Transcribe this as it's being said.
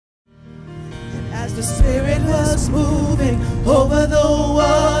As the Spirit was moving over the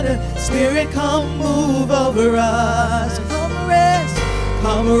water, Spirit, come move over us.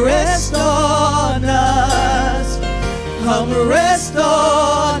 Come rest on us. Come rest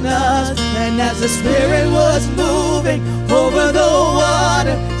on us. And as the Spirit was moving over the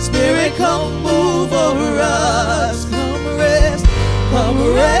water, Spirit, come move over us.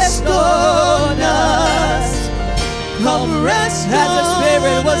 Come rest on us. Come rest as the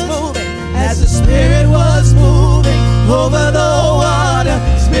Spirit was moving. As the Spirit was moving over the water,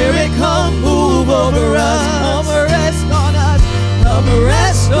 Spirit, come move over us. Come rest on us. Come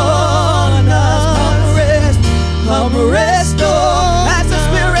rest on us. Come rest on.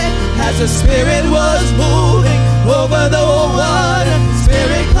 As the Spirit was moving over the water,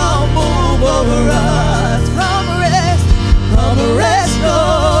 Spirit, come move over us. Come rest on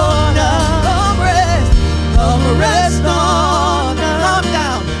us. Come rest on us. Come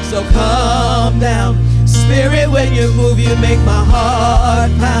down. So come down. Spirit, when you move, you make my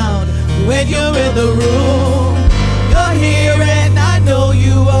heart pound. When you're in the room, you're here and I know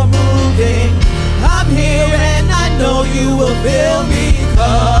you are moving. I'm here and I know you will feel me.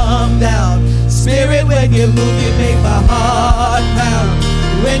 Come down. Spirit, when you move, you make my heart pound.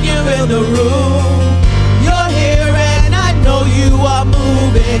 When you're in the room, you're here and I know you are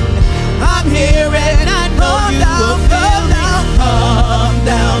moving. I'm here and I know you will feel me. Come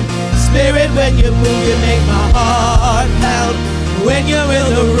down. Spirit, when you move, you make my heart pound. When you're in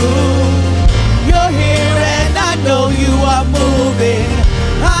the room, you're here and I know you are moving.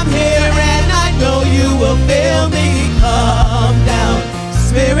 I'm here and I know you will feel me. Come down.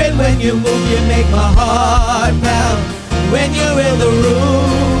 Spirit, when you move, you make my heart pound. When you're in the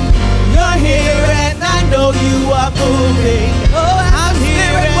room, you're here and I know you are moving. Oh, I'm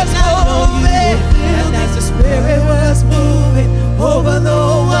here and I know you will feel me. And as the Spirit was moving over the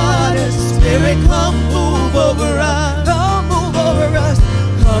waters, Spirit, come move over us. Come move over us.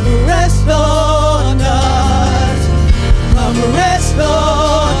 Come rest on us. Come rest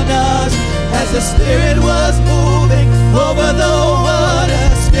on us. As the Spirit was moving over the water,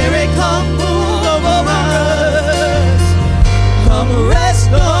 Spirit, come move over us. Come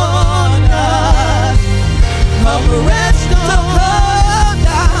rest on us. Come rest on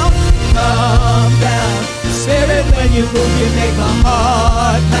us. Come down. Spirit, when you move, you make my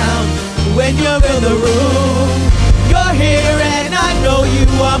heart pound. When you're in the room, you're here and I know you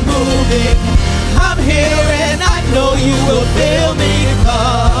are moving. I'm here and I know you will feel me.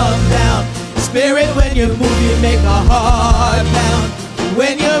 Come down. Spirit, when you move, you make my heart pound.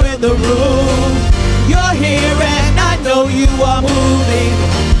 When you're in the room, you're here and I know you are moving.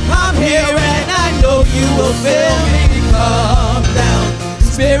 I'm here and I know you will feel me. Come down.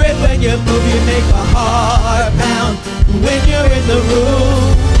 Spirit, when you move, you make my heart pound. When you're in the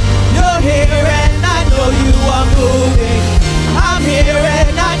room, you're here and I know you are moving. I'm here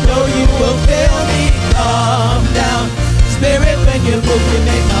and I know you will feel me. Come down. Spirit, when you move, you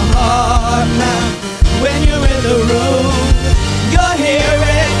make my heart pound. When you're in the room, you're here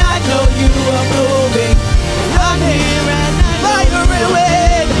and I know you are moving. I'm here and I know fire and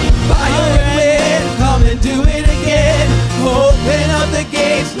wind, fire and wind, come and do it again. Open up the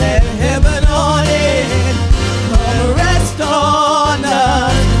gates, let heaven on in. Come rest on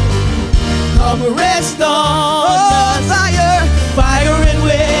us. Come rest on us. Fire and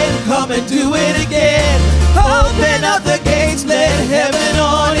wind, come and do it again. Open up the gates, let heaven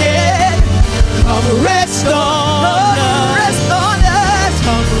on in. Come rest on us. Rest on us.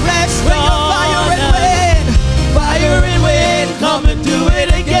 Come rest on us. Fire and wind, come and do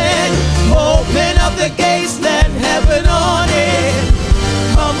it again. Open up the gates, let heaven on in.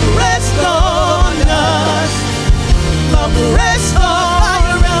 Come rest on us. Come rest on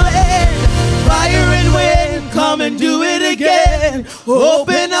fire and wind, come and do it again.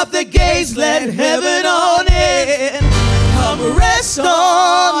 Open up the gates, let heaven on in. Come rest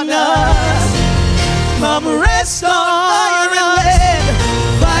on us. Come rest on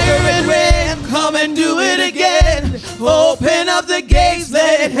fire and wind, come and do it again. Open up the gates,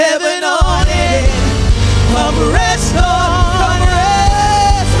 let heaven on in. Come rest on. Come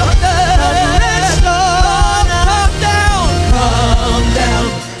rest on us. Come rest on. Come down. Come down.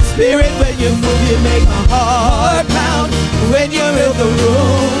 Spirit, when you move, you make my heart pound. When you're in the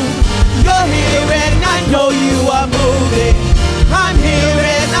room, you're here and I know you are moving. I'm here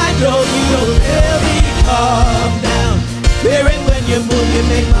and I know you will feel me. Come down. Spirit, when you move, you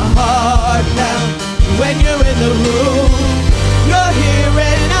make my heart pound. When you're in the room, you're here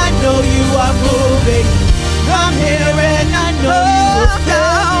and I know you are moving. I'm here and I know you will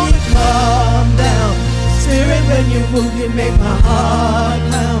feel me. Come down. Spirit, when you move, you make my heart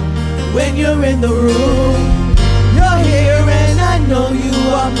pound. When when you're in the room. You're here and I know you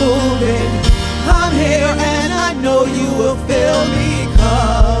are moving. I'm here and I know you will fill me.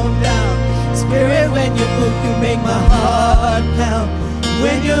 Come down, Spirit, when you move, you make my heart pound.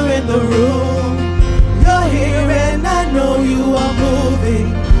 When you're in the room, you're here and I know you are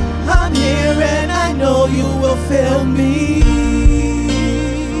moving. I'm here and I know you will fill me.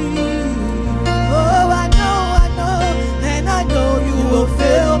 Oh, I know, and I know you will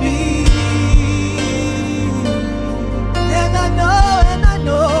fill me.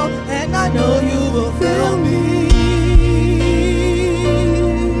 And I know you will fill me.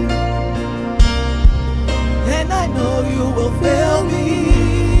 And I know you will fill me.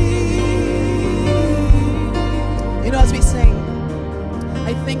 You know, as we sing,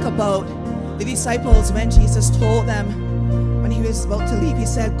 I think about the disciples when Jesus told them when he was about to leave, he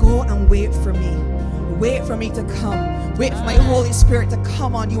said, go and wait for me. Wait for me to come. Wait for my Holy Spirit to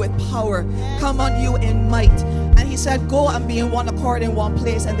come on you with power, come on you in might. And he said, go and be in one accord in one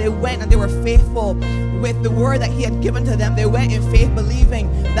place. And they went and they were faithful with the word that he had given to them. They went in faith,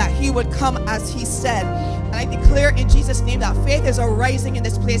 believing that he would come as he said. And I declare in Jesus' name that faith is arising in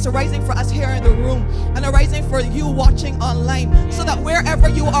this place, arising for us here in the room, and arising for you watching online, so that wherever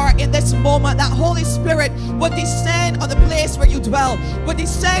you are in this moment, that Holy Spirit would descend on the place where you dwell, would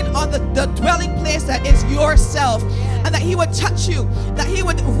descend on the dwelling place that is yourself, and that he would touch you, that he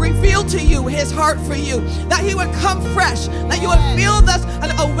would reveal to you his heart for you, that he would come fresh, that you would feel this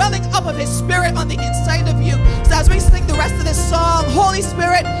and a welling up of his Spirit on the inside of you. So as we sing the rest of this song, Holy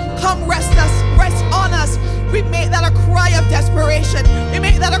Spirit, come rest on us. We make that a cry of desperation. We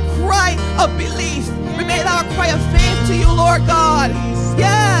make that a cry of belief. We make that a cry of faith to you, Lord God.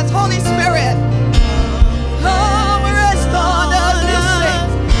 Yes, Holy Spirit, come rest on us. You sing.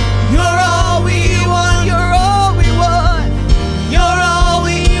 You're all we want. You're all we want. You're all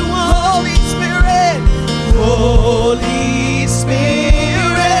we want. Holy Spirit. Holy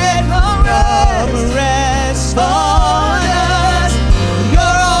Spirit, come rest on us.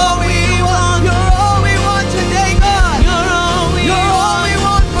 You're all we want. You're all we want today, God. You're all we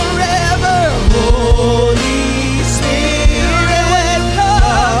want forever. Holy Spirit,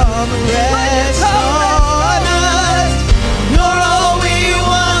 come rest on us. You're all we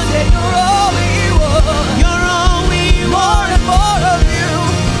want. You're all we want. You're all we want. And more of you.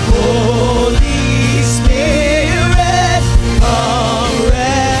 Holy Spirit, come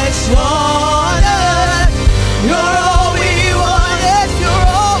rest on us. You're all we want. Yes, you're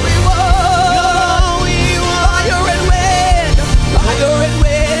all we want. You're all we want. Fire and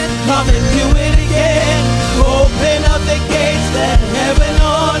wind, come and do it again. Open up the gates, let heaven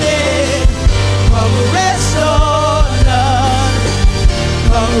on it. Come rest on us.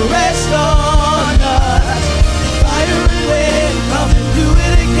 Come rest on us. Fire and wind, come and do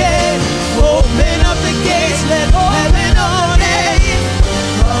it again. Open up the gates, let heaven on it.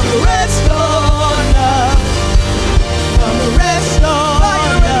 Come rest on us. Come rest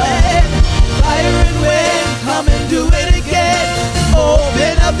on us. Fire and wind, come and do it again.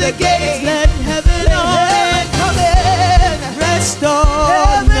 Open up the gates, let heaven on it. Come in, rest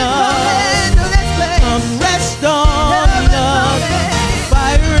on us. Come rest on us.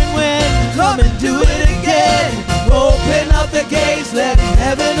 Fire and wind, come and do it again. Open up the gates, let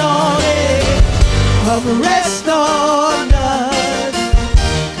heaven on it. Come rest on us.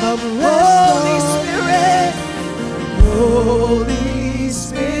 Come rest Holy Spirit. Holy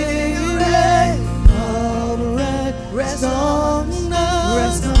Spirit, come rest on us.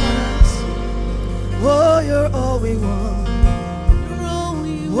 Rest on us. Oh, you're all we want.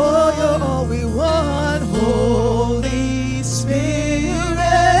 Oh, you're all we want. Holy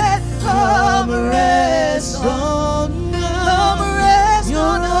Spirit, come rest on us. Come rest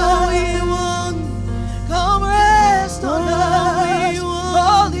on us. Come rest on us.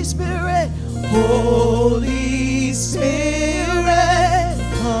 Holy Spirit, Holy Spirit,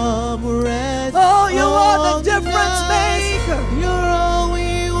 come rest. Oh, you are the difference maker. You're all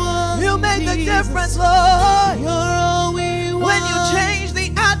we want. You make the difference, Lord. You're all we want. When you change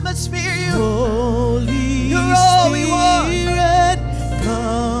the atmosphere, you're all we want.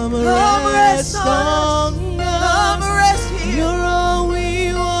 Come rest on us. Come rest here. You're all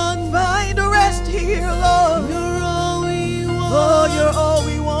we want. Find a rest here, Lord. You're all we want. Oh, you're all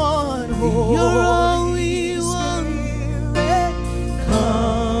we want. You're all we want.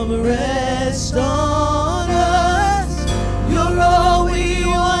 Come rest on us. You're all we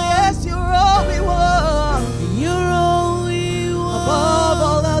want. Yes, you're all we want. You're all we want. Above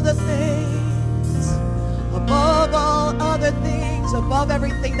all other things. Above all other things. Above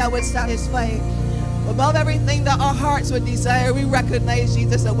everything that would satisfy. above everything that our hearts would desire, we recognize,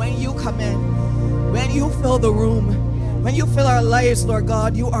 Jesus, that when you come in, when you fill the room, when you fill our lives, Lord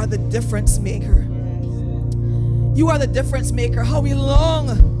God, you are the difference maker. You are the difference maker. How we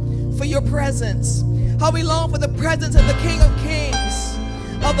long for your presence. How we long for the presence of the King of Kings,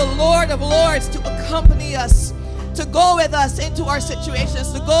 of the Lord of Lords, to accompany us, to go with us into our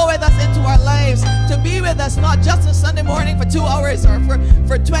situations, to go with us into our lives, to be with us not just on Sunday morning for 2 hours or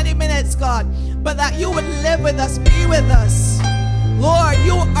for 20 minutes, God, but that you would live with us, be with us. Lord,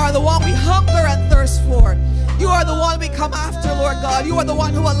 you are the one we hunger and thirst for. You are the one we come after, Lord God. You are the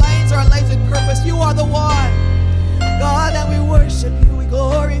one who aligns our lives with purpose. You are the one, God, and we worship you, we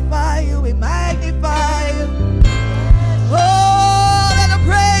glorify you, we magnify you. Oh, let a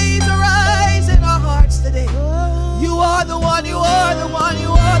praise arise in our hearts today. You are the one, you are the one,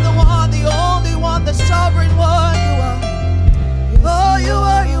 you are the one, the only one, the sovereign one. You are. Oh, you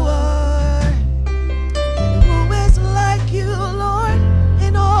are, you are. And who is like you, Lord,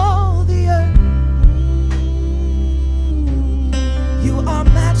 in all the earth? You are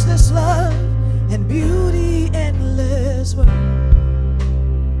matchless love and beauty, endless worth.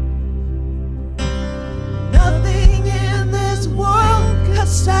 Nothing in this world could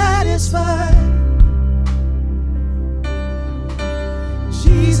satisfy.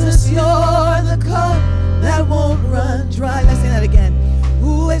 Jesus, you're the cup that won't run dry. Let's sing that again.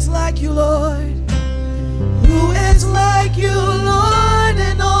 Who is like you, Lord? Who is like you, Lord,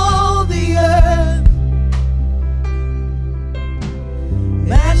 in all the earth?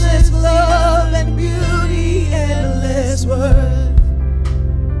 Matchless love and beauty, endless worth.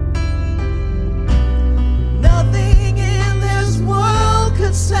 Nothing in this world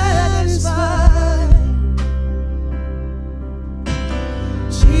could satisfy.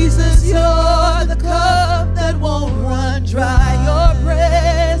 Jesus, you're the cup that won't run dry. Your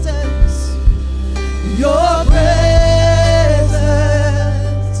presence, your presence.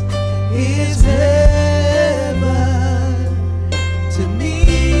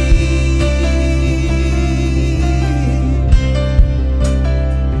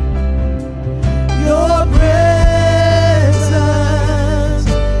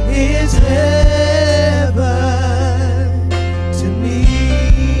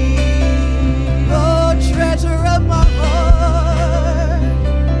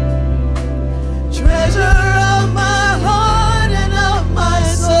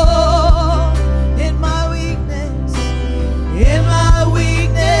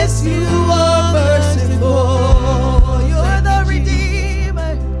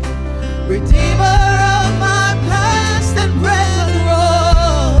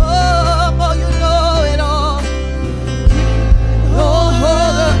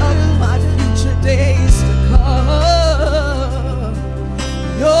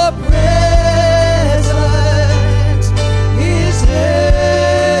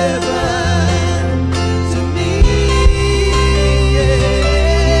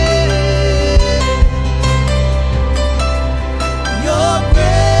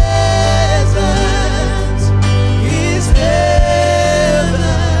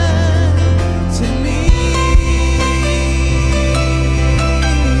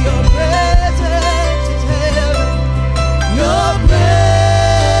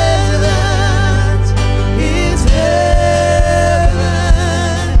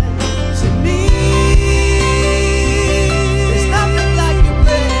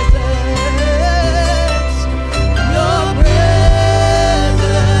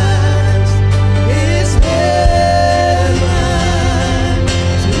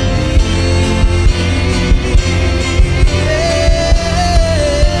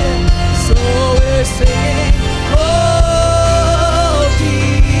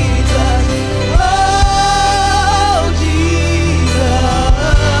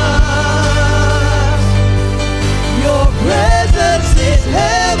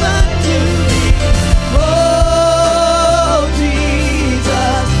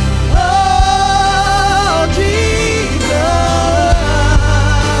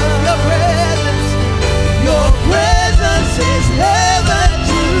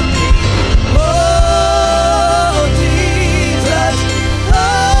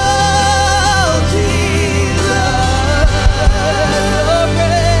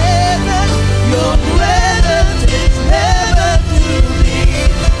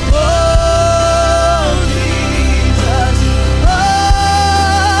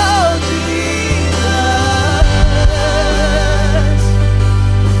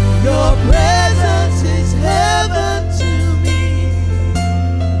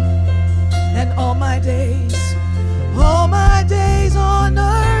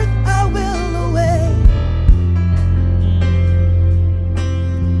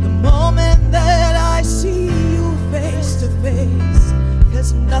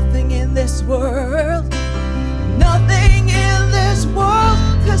 world, nothing in this world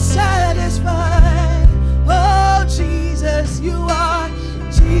could satisfy. Oh, Jesus, you are.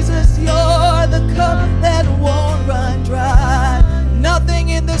 Jesus, you're the cup that won't run dry. Nothing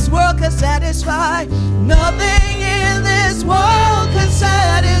in this world can satisfy. Nothing in this world can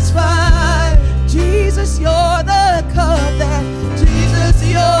satisfy. Jesus, you're the cup that. Jesus,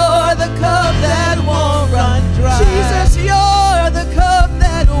 you're the cup that won't run dry. Jesus, you're the cup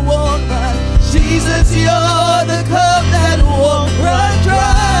that won't run. Jesus, you're the cup that won't run dry.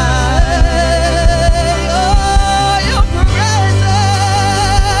 Oh, your presence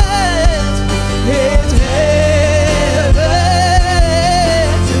is heaven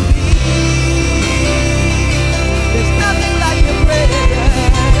to me. There's nothing like your presence.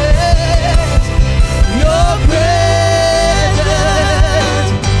 Your presence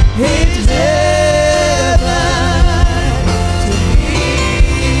is heaven to me.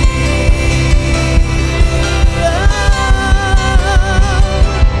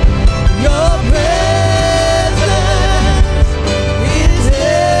 Your presence is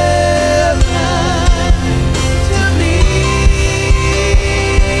heaven to me.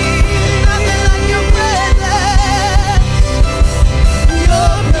 Nothing like your presence.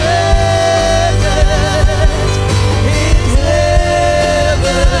 Your presence is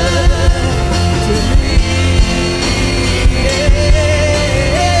heaven to me.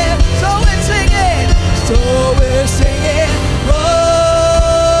 So we're singing. So we're singing.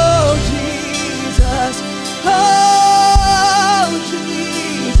 Oh, Jesus. Oh,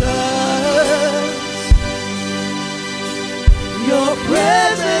 Jesus. Your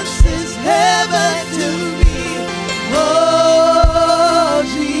presence is heaven to me. Oh,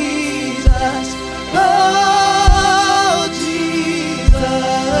 Jesus. Oh, Jesus.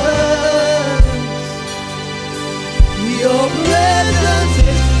 Your presence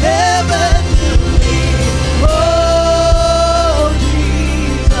is heaven to me. Oh,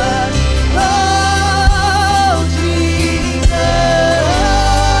 Jesus. Oh, Jesus.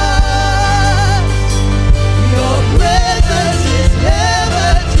 Your presence is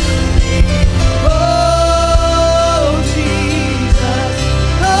heaven to me. Oh, Jesus.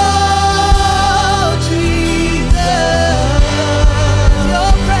 Oh, Jesus.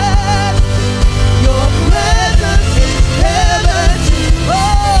 Your presence is heaven to me. Oh,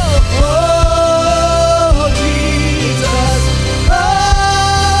 Jesus. Oh,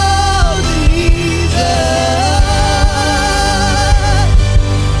 Jesus.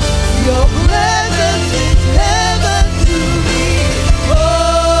 Your presence is heaven to me. Oh,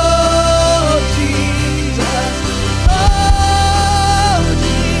 Jesus. Oh,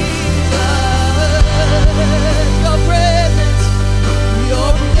 Jesus. Your presence. Your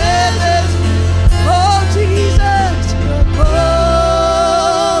presence. Oh, Jesus. Oh,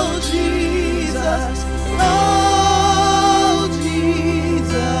 Jesus. Oh,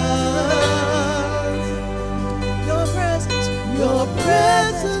 Jesus. Your presence. Your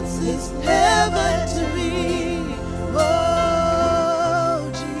presence is heaven to me.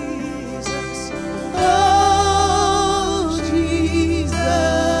 Oh, Jesus. Oh, Jesus.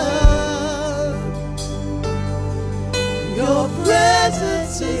 Your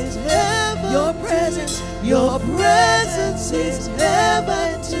presence is heaven. Your presence is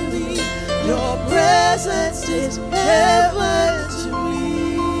heaven to me. Your presence is heaven to me.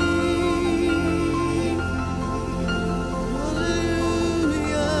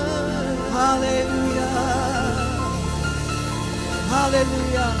 Hallelujah.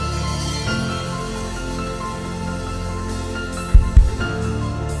 Hallelujah.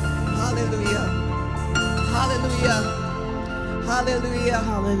 Hallelujah. Hallelujah. Hallelujah.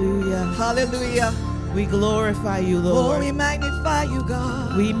 Hallelujah. Hallelujah. We glorify you, Oh, Lord. we magnify you,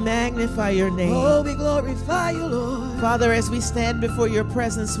 God. We magnify your name. Oh, we glorify you, Lord. Father, as we stand before your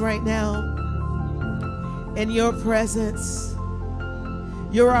presence right now, in your presence,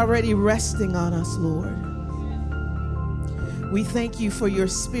 you're already resting on us, Lord. We thank you for your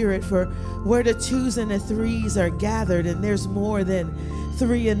spirit, for where the twos and the threes are gathered, and there's more than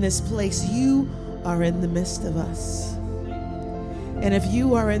three in this place. You are in the midst of us. And if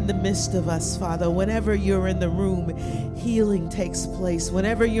you are in the midst of us, Father, whenever you're in the room, healing takes place.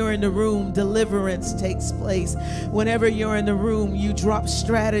 Whenever you're in the room, deliverance takes place. Whenever you're in the room, you drop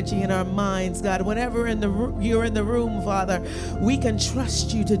strategy in our minds, God. Whenever you're in the room, Father, we can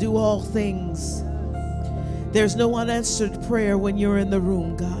trust you to do all things. There's no unanswered prayer when you're in the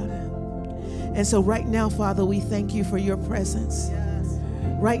room, God. And so right now, Father, we thank you for your presence.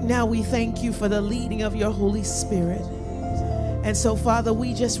 Right now, we thank you for the leading of your Holy Spirit. And so, Father,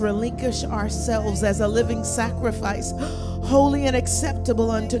 we just relinquish ourselves as a living sacrifice, holy and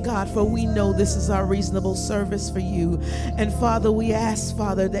acceptable unto God, for we know this is our reasonable service for you. And Father, we ask,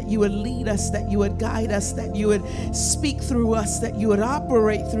 Father, that you would lead us, that you would guide us, that you would speak through us, that you would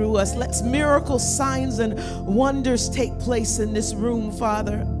operate through us. Let miracles, signs, and wonders take place in this room,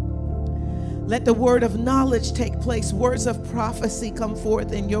 Father. Let the word of knowledge take place. Words of prophecy come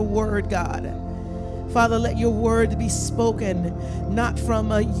forth in your word, God. Father, let your word be spoken, not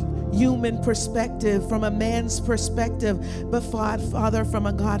from a human perspective, from a man's perspective, but Father, from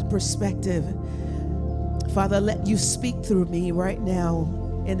a God perspective. Father, let you speak through me right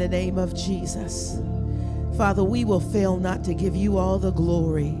now in the name of Jesus. Father, we will fail not to give you all the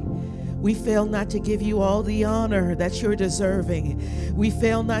glory. We fail not to give you all the honor that you're deserving. We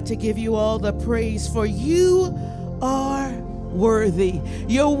fail not to give you all the praise, for you are worthy.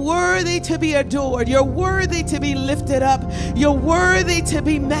 You're worthy to be adored. You're worthy to be lifted up. You're worthy to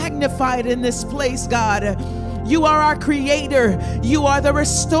be magnified in this place, God. You are our creator. You are the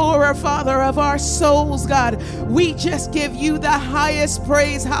restorer, Father, of our souls, God. We just give you the highest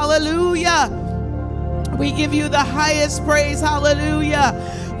praise. Hallelujah. We give you the highest praise.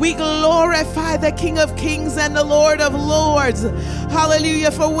 Hallelujah. We glorify the King of Kings and the Lord of Lords.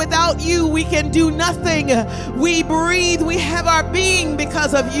 Hallelujah. For without you, we can do nothing. We breathe. We have our being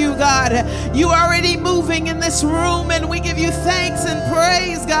because of you, God. You are already moving in this room, and we give you thanks and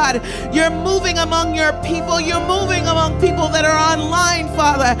praise, God. You're moving among your people. You're moving among people that are online,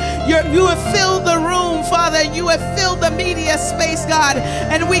 Father. You have filled the room, Father. You have filled the media space, God.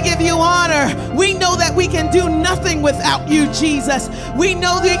 And we give you honor. We know that we can do nothing without you, Jesus. We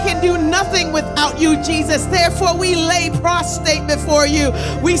know that we can do nothing without you, Jesus. Therefore, we lay prostrate before you.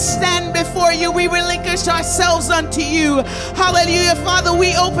 We stand before you. We relinquish ourselves unto you. Hallelujah. Father,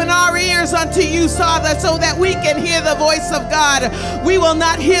 we open our ears unto you, Father, so that we can hear the voice of God. We will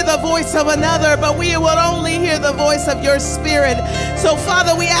not hear the voice of another, but we will only hear the voice of your Spirit. So,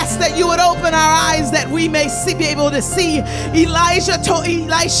 Father, we ask that you would open our eyes that we may be able to see. Elisha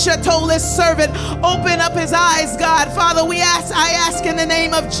told his servant, open up his eyes, God. Father, I ask in the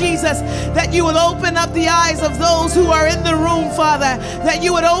name of Jesus that you would open up the eyes of those who are in the room, Father, that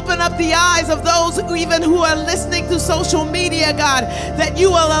you would open up the eyes of those even who are listening to social media, God, that you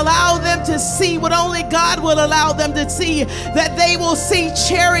will allow them to see what only God will allow them to see, that they will see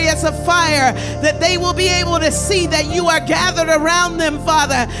chariots of fire, that they will be able to see that you are gathered around them,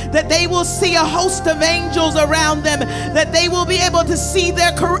 Father, that they will see a host of angels around them, that they will be able to see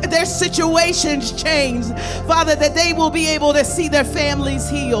their situations change, Father, that they will be able to see their families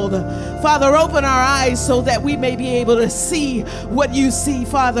healed. Father, open our eyes so that we may be able to see what you see,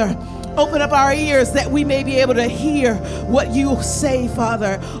 Father. Open up our ears that we may be able to hear what you say,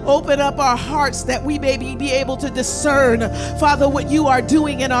 Father. Open up our hearts that we may be able to discern, Father, what you are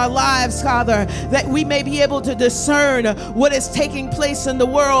doing in our lives, Father, that we may be able to discern what is taking place in the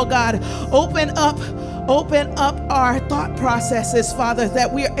world, God. Open up our thought processes, Father,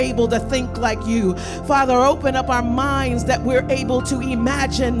 that we're able to think like you. Father, open up our minds that we're able to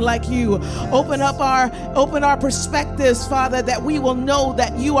imagine like you. Open our perspectives, Father, that we will know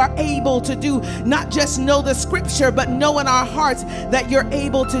that you are able to do, not just know the scripture, but know in our hearts that you're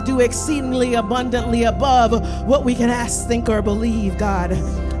able to do exceedingly abundantly above what we can ask, think, or believe, God.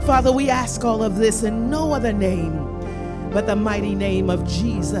 Father, we ask all of this in no other name but the mighty name of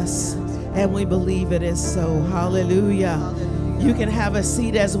Jesus. And we believe it is so. Hallelujah. You can have a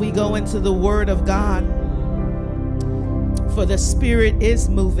seat as we go into the Word of God. For the Spirit is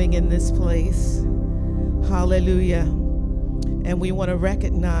moving in this place. Hallelujah. And we want to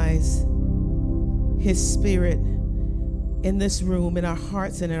recognize His Spirit in this room, in our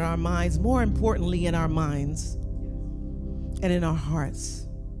hearts and in our minds. More importantly, in our minds and in our hearts.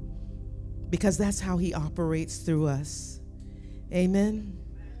 Because that's how He operates through us. Amen.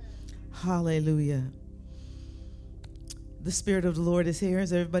 Hallelujah. The Spirit of the Lord is here.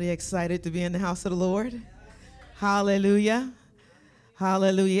 Is everybody excited to be in the house of the Lord? Hallelujah.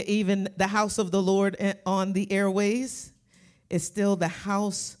 Hallelujah. Even the house of the Lord on the airways is still the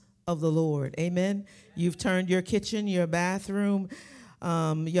house of the Lord. Amen. You've turned your kitchen, your bathroom,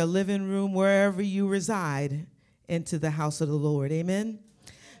 your living room, wherever you reside, into the house of the Lord. Amen.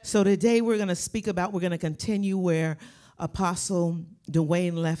 So today we're going to continue where Apostle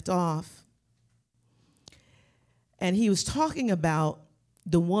Dwayne left off. And he was talking about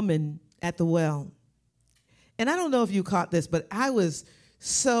the woman at the well. And I don't know if you caught this, but I was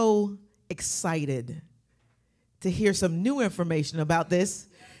so excited to hear some new information about this.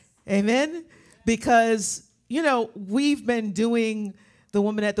 Amen? Because, we've been doing the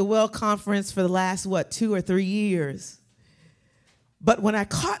Woman at the Well conference for the last, 2 or 3 years. But when I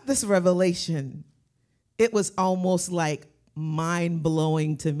caught this revelation, it was almost like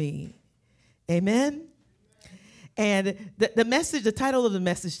mind-blowing to me. Amen? And the title of the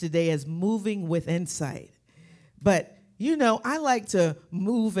message today is Moving with Insight. But, you know, I like to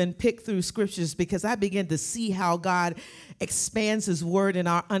move and pick through scriptures because I begin to see how God expands his word in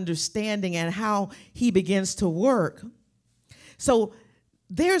our understanding and how he begins to work. So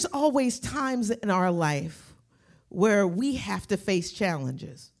there's always times in our life where we have to face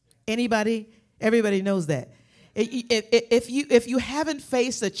challenges. Anybody? Everybody knows that. If you haven't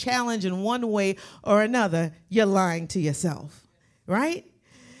faced a challenge in one way or another, you're lying to yourself, right?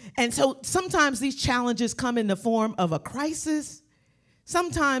 And so sometimes these challenges come in the form of a crisis.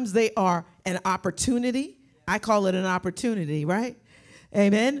 Sometimes they are an opportunity. I call it an opportunity, right?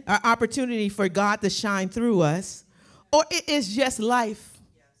 Amen. An opportunity for God to shine through us. Or it is just life.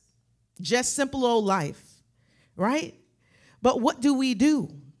 Just simple old life, right? But what do we do?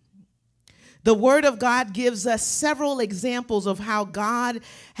 The Word of God gives us several examples of how God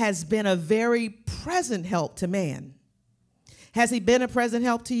has been a very present help to man. Has he been a present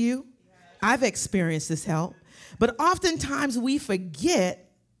help to you? I've experienced this help. But oftentimes we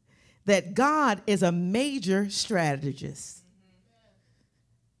forget that God is a major strategist.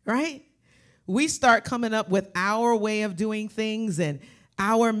 Right? We start coming up with our way of doing things and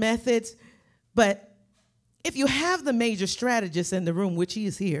our methods. But if you have the major strategist in the room, which he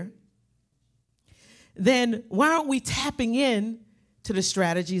is here, then why aren't we tapping in to the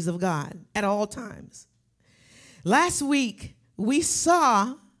strategies of God at all times? Last week, we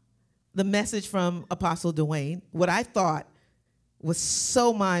saw the message from Apostle Dwayne. What I thought was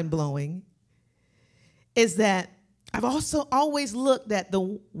so mind-blowing is that I've also always looked at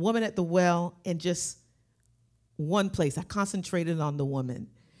the woman at the well in just one place. I concentrated on the woman,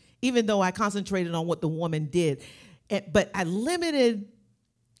 even though I concentrated on what the woman did. But I limited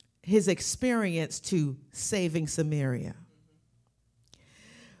his experience to saving Samaria.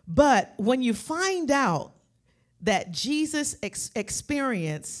 But when you find out that Jesus'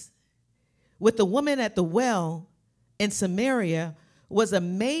 experience with the woman at the well in Samaria was a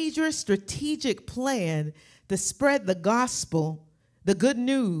major strategic plan to spread the gospel, the good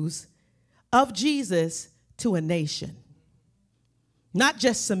news of Jesus to a nation. Not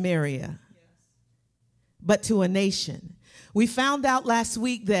just Samaria, but to a nation. We found out last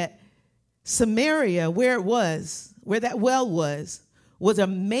week that Samaria, where that well was a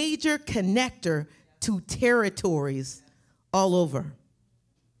major connector to territories all over.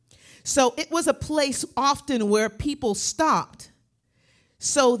 So it was a place often where people stopped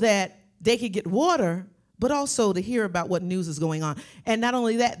so that they could get water, but also to hear about what news is going on. And not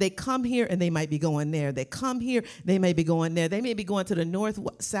only that, they come here and they might be going there. They come here, they may be going there. They may be going to the north,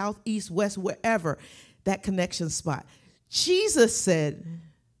 south, east, west, wherever, that connection spot. Jesus said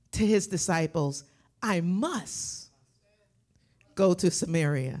to his disciples, I must go to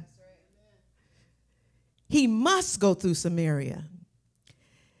Samaria. He must go through Samaria.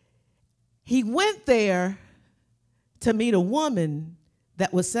 He went there to meet a woman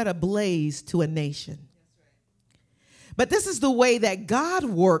that was set ablaze to a nation. But this is the way that God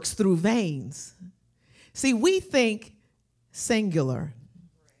works through veins. See, we think singular,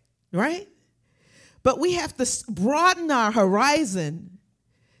 right? But we have to broaden our horizon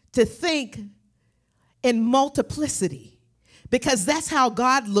to think in multiplicity, because that's how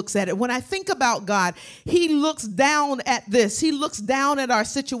God looks at it. When I think about God, he looks down at this. He looks down at our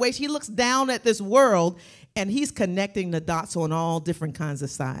situation. He looks down at this world, and he's connecting the dots on all different kinds of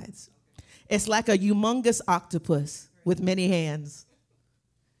sides. It's like a humongous octopus with many hands,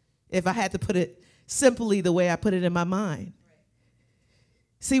 if I had to put it simply the way I put it in my mind.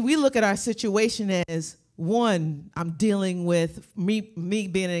 See, we look at our situation as one, I'm dealing with, me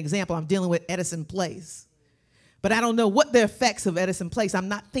being an example, I'm dealing with Edison Place. But I don't know what the effects of Edison Place. I'm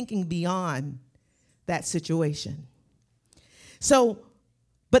not thinking beyond that situation. So,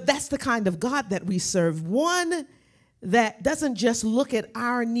 but that's the kind of God that we serve. One that doesn't just look at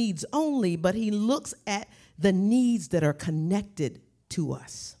our needs only, but he looks at the needs that are connected to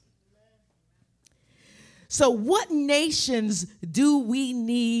us. So what nations do we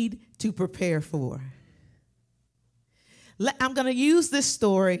need to prepare for? I'm going to use this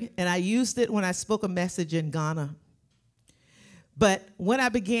story, and I used it when I spoke a message in Ghana. But when I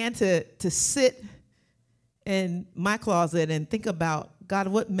began to sit in my closet and think about, God,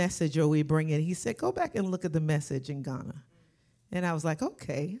 what message are we bringing? He said, go back and look at the message in Ghana. And I was like,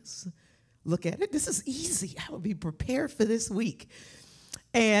 okay, let's look at it. This is easy. I will be prepared for this week.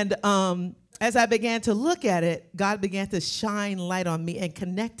 And as I began to look at it, God began to shine light on me and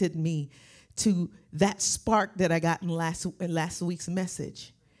connected me to that spark that I got in last week's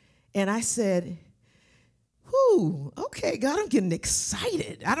message. And I said, whoo, okay, God, I'm getting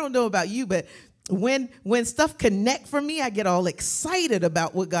excited. I don't know about you, but when stuff connect for me, I get all excited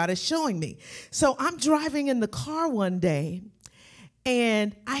about what God is showing me. So I'm driving in the car one day,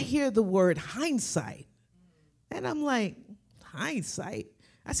 and I hear the word hindsight. And I'm like, hindsight?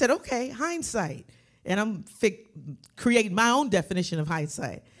 I said, okay, hindsight. And I'm creating my own definition of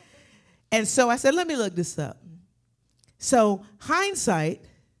hindsight. And so I said, let me look this up. So hindsight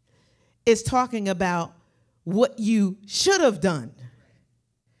is talking about what you should have done,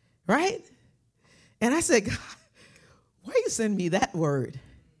 right? And I said, God, why you send me that word?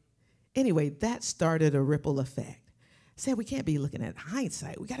 Anyway, that started a ripple effect. I said, we can't be looking at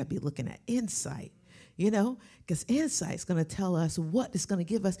hindsight. We got to be looking at insight, because insight is going to tell us what is going to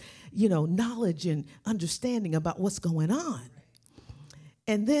give us, knowledge and understanding about what's going on.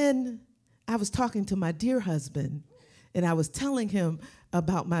 And then I was talking to my dear husband, and I was telling him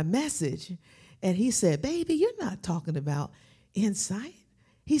about my message. And he said, baby, you're not talking about insight.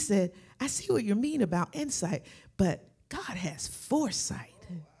 He said, I see what you mean about insight, but God has foresight.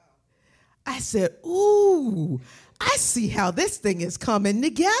 I said, ooh, I see how this thing is coming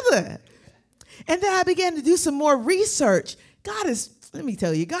together. And then I began to do some more research. Let me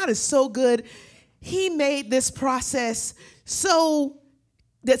tell you, God is so good. He made this process so,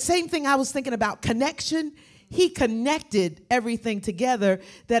 that same thing I was thinking about, connection, he connected everything together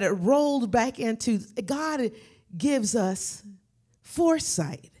that it rolled back into, God gives us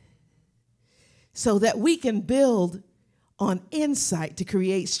foresight so that we can build on insight to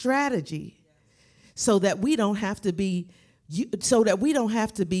create strategy so that we don't have to be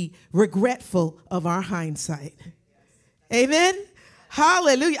regretful of our hindsight. Amen.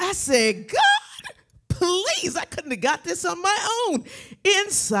 Hallelujah. I said, God, please, I couldn't have got this on my own.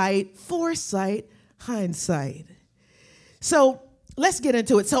 Insight, foresight, hindsight. So let's get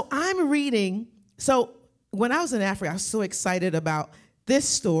into it. So I'm reading. So when I was in Africa, I was so excited about this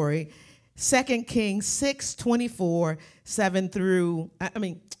story. 2 Kings 6:24,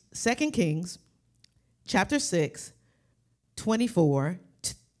 2 Kings chapter 6, 24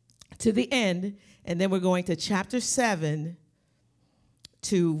 to the end. And then we're going to chapter 7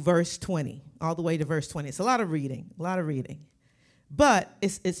 to verse 20, all the way to verse 20. It's a lot of reading. But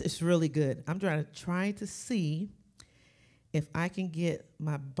it's really good. I'm trying to see if I can get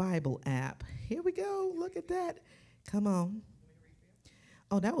my Bible app. Here we go. Look at that. Come on.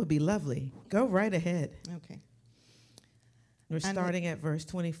 Oh, that would be lovely. Go right ahead. Okay. We're starting at verse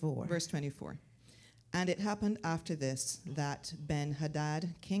 24. Verse 24. And it happened after this that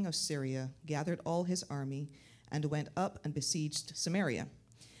Ben-Hadad, king of Syria, gathered all his army and went up and besieged Samaria.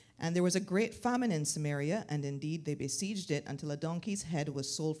 And there was a great famine in Samaria, and indeed they besieged it until a donkey's head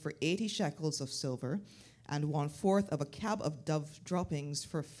was sold for 80 shekels of silver, and 1/4 of a cab of dove droppings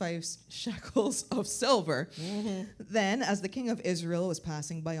for 5 shekels of silver. Mm-hmm. Then, as the king of Israel was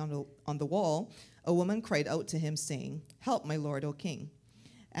passing by on the wall, a woman cried out to him, saying, Help, my lord, O king.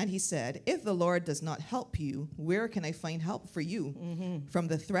 And he said, If the Lord does not help you, where can I find help for you? Mm-hmm. From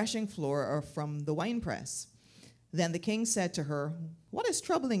the threshing floor or from the winepress? Then the king said to her, What is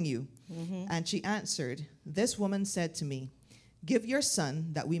troubling you? Mm-hmm. And she answered, This woman said to me, Give your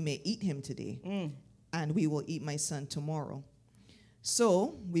son that we may eat him today, and we will eat my son tomorrow.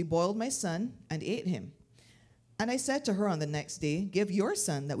 So we boiled my son and ate him. And I said to her on the next day, Give your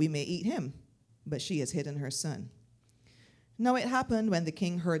son that we may eat him. But she has hidden her son. Now it happened when the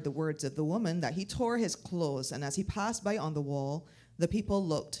king heard the words of the woman that he tore his clothes, and as he passed by on the wall, the people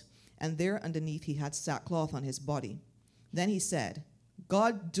looked, and there underneath he had sackcloth on his body. Then he said,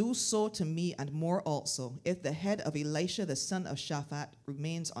 God, do so to me and more also, if the head of Elisha the son of Shaphat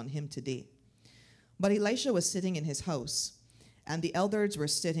remains on him today. But Elisha was sitting in his house, and the elders were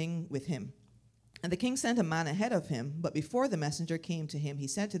sitting with him. And the king sent a man ahead of him, but before the messenger came to him, he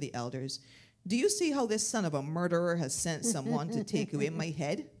said to the elders, Do you see how this son of a murderer has sent someone to take away my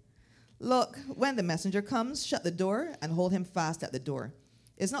head? Look, when the messenger comes, shut the door and hold him fast at the door.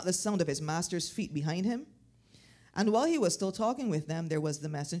 Is not the sound of his master's feet behind him? And while he was still talking with them, there was the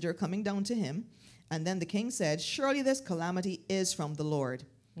messenger coming down to him. And then the king said, Surely this calamity is from the Lord.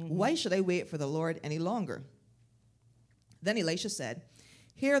 Mm-hmm. Why should I wait for the Lord any longer? Then Elisha said,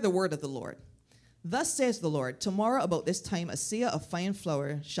 Hear the word of the Lord. Thus says the Lord, Tomorrow about this time a seah of fine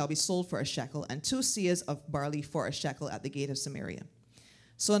flour shall be sold for a shekel, and 2 seahs of barley for a shekel at the gate of Samaria.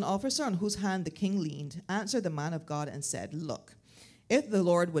 So an officer on whose hand the king leaned answered the man of God and said, Look, if the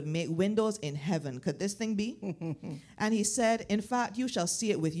Lord would make windows in heaven, could this thing be? And he said, In fact, you shall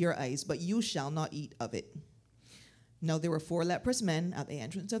see it with your eyes, but you shall not eat of it. Now there were 4 leprous men at the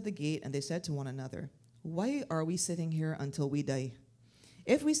entrance of the gate, and they said to one another, Why are we sitting here until we die?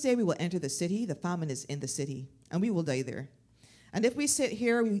 If we say we will enter the city, the famine is in the city, and we will die there. And if we sit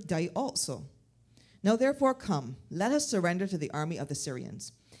here, we die also. Now therefore come, let us surrender to the army of the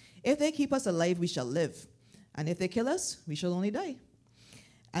Syrians. If they keep us alive, we shall live. And if they kill us, we shall only die.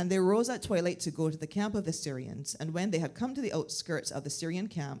 And they rose at twilight to go to the camp of the Syrians. And when they had come to the outskirts of the Syrian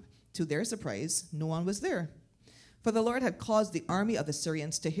camp, to their surprise, no one was there. For the Lord had caused the army of the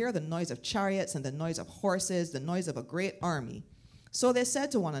Syrians to hear the noise of chariots and the noise of horses, the noise of a great army. So they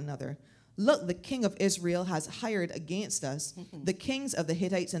said to one another, look, the king of Israel has hired against us the kings of the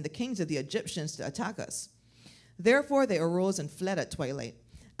Hittites and the kings of the Egyptians to attack us. Therefore they arose and fled at twilight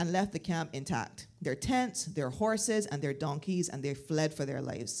and left the camp intact, their tents, their horses, and their donkeys, and they fled for their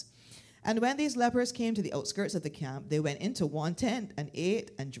lives. And when these lepers came to the outskirts of the camp, they went into one tent and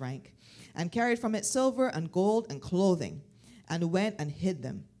ate and drank, and carried from it silver and gold and clothing, and went and hid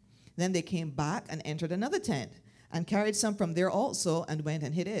them. Then they came back and entered another tent, and carried some from there also, and went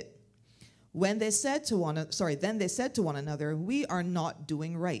and hid it. Then they said to one another, we are not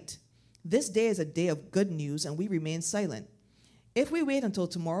doing right. This day is a day of good news, and we remain silent. If we wait until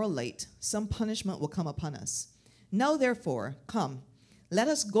tomorrow light, some punishment will come upon us. Now therefore, come, let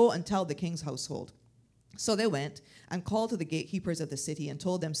us go and tell the king's household. So they went and called to the gatekeepers of the city and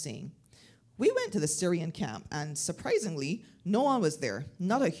told them, saying, we went to the Syrian camp, and surprisingly, no one was there,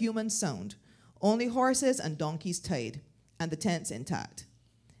 not a human sound, only horses and donkeys tied, and the tents intact.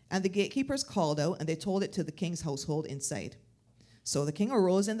 And the gatekeepers called out, and they told it to the king's household inside. So the king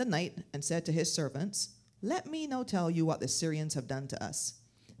arose in the night and said to his servants, let me now tell you what the Syrians have done to us.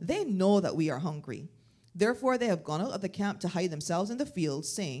 They know that we are hungry. Therefore they have gone out of the camp to hide themselves in the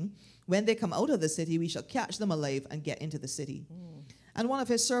fields, saying, when they come out of the city, we shall catch them alive and get into the city. And one of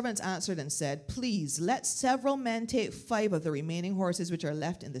his servants answered and said, please, let several men take 5 of the remaining horses which are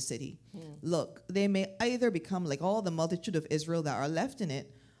left in the city. Look, they may either become like all the multitude of Israel that are left in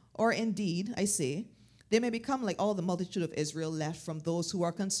it, or indeed, I say, they may become like all the multitude of Israel left from those who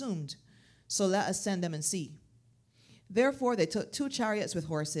are consumed. So let us send them and see. Therefore they took 2 chariots with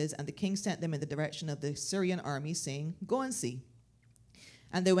horses, and the king sent them in the direction of the Syrian army, saying, go and see.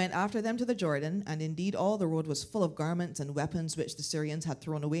 And they went after them to the Jordan, and indeed all the road was full of garments and weapons which the Syrians had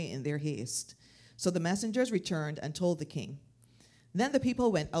thrown away in their haste. So the messengers returned and told the king. Then the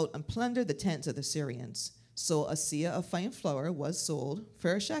people went out and plundered the tents of the Syrians. So a seah of fine flour was sold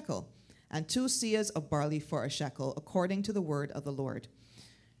for a shekel, and 2 seahs of barley for a shekel, according to the word of the Lord.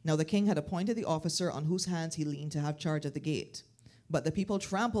 Now the king had appointed the officer on whose hands he leaned to have charge of the gate. But the people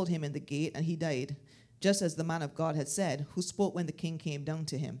trampled him in the gate, and he died, just as the man of God had said, who spoke when the king came down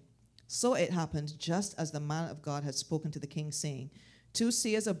to him. So it happened just as the man of God had spoken to the king, saying, 2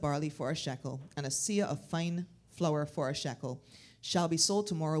 seahs of barley for a shekel, and a seah of fine flour for a shekel, shall be sold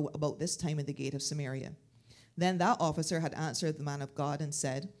tomorrow about this time in the gate of Samaria. Then that officer had answered the man of God and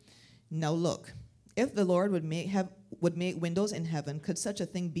said, now look, if the Lord would make windows in heaven, could such a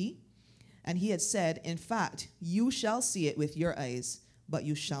thing be? And he had said, in fact, you shall see it with your eyes, but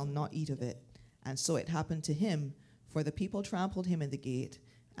you shall not eat of it. And so it happened to him, for the people trampled him in the gate,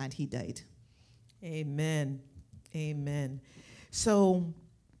 and he died. Amen. Amen. So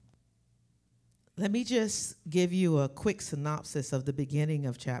let me just give you a quick synopsis of the beginning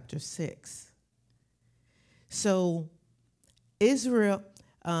of chapter 6. So Israel,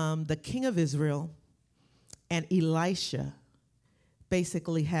 the king of Israel, and Elisha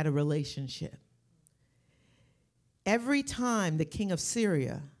basically had a relationship. Every time the king of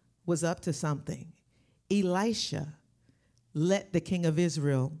Syria was up to something, Elisha let the king of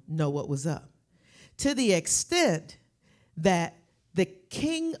Israel know what was up, to the extent that the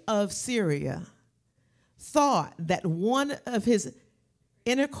king of Syria thought that one of his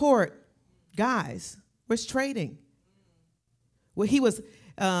inner court guys was trading. Well, he was,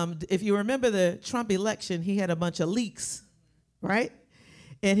 if you remember the Trump election, he had a bunch of leaks, right,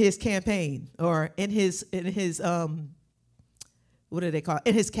 in his campaign, or in his what do they call it?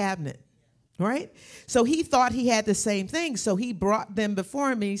 In his cabinet, right? So he thought he had the same thing. So he brought them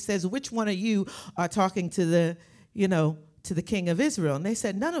before him, and he says, which one of you are talking to the, to the king of Israel? And they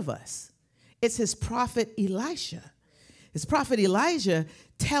said, none of us. It's his prophet Elisha. His prophet Elijah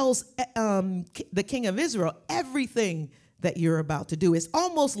tells the king of Israel everything that you're about to do. It's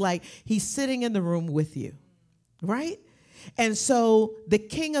almost like he's sitting in the room with you, right? And so the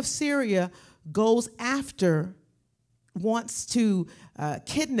king of Syria goes after, wants to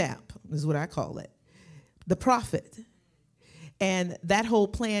kidnap, is what I call it, the prophet. And that whole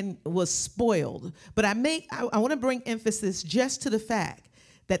plan was spoiled. But I want to bring emphasis just to the fact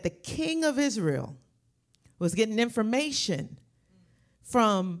that the king of Israel was getting information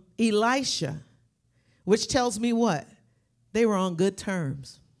from Elisha, which tells me what? They were on good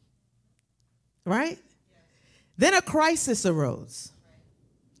terms. Right? Then a crisis arose.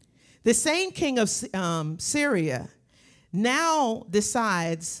 The same king of Syria now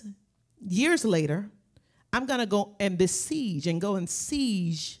decides, years later, I'm going to go and besiege and go and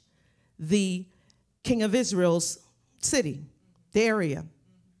siege the king of Israel's city, the area.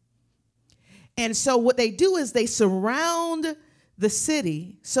 And so what they do is they surround the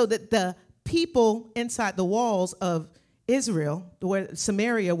city so that the people inside the walls of Israel, where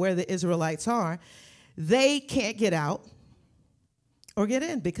Samaria, where the Israelites are, they can't get out or get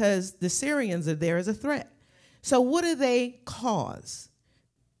in because the Syrians are there as a threat. So what do they cause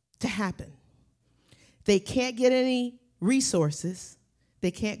to happen? They can't get any resources.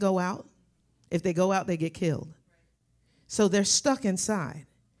 They can't go out. If they go out, they get killed. So they're stuck inside.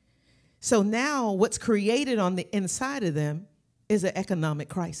 So now what's created on the inside of them is an economic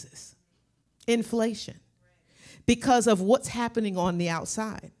crisis, inflation, because of what's happening on the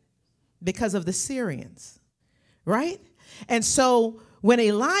outside, because of the Syrians, right? And so when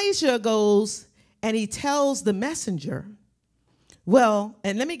Elijah goes and he tells the messenger, well,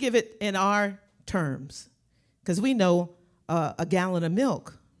 and let me give it in our terms, because we know a gallon of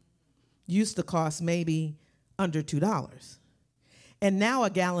milk used to cost maybe under $2. And now a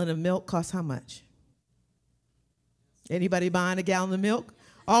gallon of milk costs how much? Anybody buying a gallon of milk?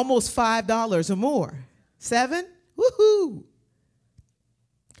 Almost $5 or more. 7? Woohoo!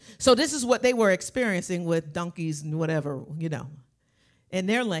 So this is what they were experiencing with donkeys and whatever, you know, in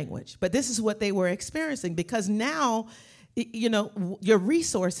their language. But this is what they were experiencing because now, you know, your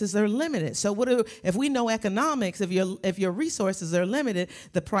resources are limited. So if we know economics, if your resources are limited,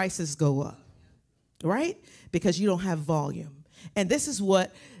 the prices go up, right? Because you don't have volume. And this is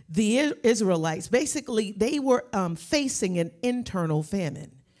what the Israelites, basically, they were facing an internal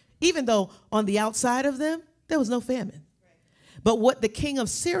famine. Even though on the outside of them, there was no famine. But what the king of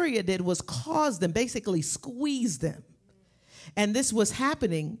Syria did was cause them, basically squeeze them. And this was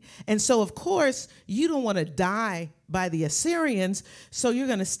happening. And so, of course, you don't want to die by the Assyrians, so you're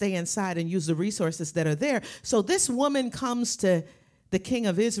going to stay inside and use the resources that are there. So this woman comes to the king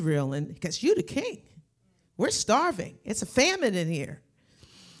of Israel, and because you're the king. We're starving. It's a famine in here.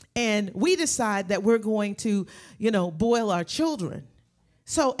 And we decide that we're going to, you know, boil our children.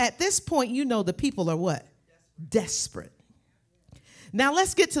 So at this point, you know, the people are what? Desperate. Now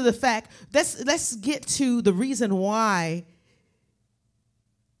let's get to the fact, let's get to the reason why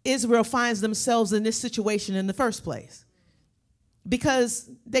Israel finds themselves in this situation in the first place. Because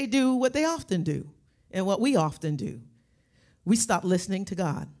they do what they often do and what we often do. We stop listening to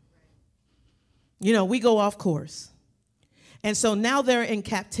God. You know, we go off course. And so now they're in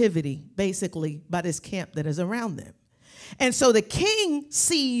captivity, basically, by this camp that is around them. And so the king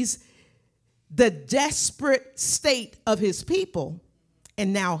sees the desperate state of his people,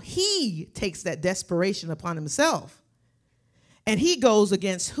 and now he takes that desperation upon himself. And he goes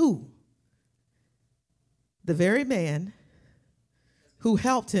against who? The very man who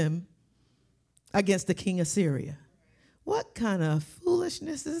helped him against the king of Syria. What kind of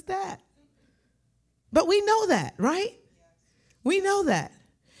foolishness is that? But we know that, right? We know that.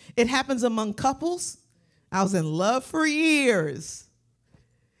 It happens among couples. I was in love for years.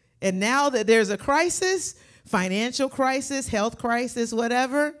 And now that there's a crisis, financial crisis, health crisis,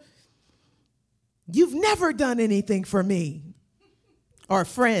 whatever, you've never done anything for me, or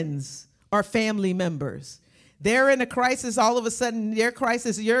friends, or family members. They're in a crisis, all of a sudden, your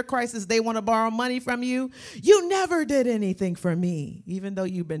crisis, they want to borrow money from you. You never did anything for me, even though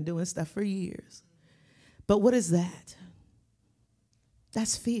you've been doing stuff for years. But what is that?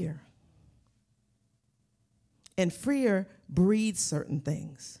 That's fear. And fear breeds certain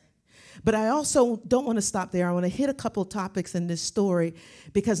things. But I also don't want to stop there. I want to hit a couple topics in this story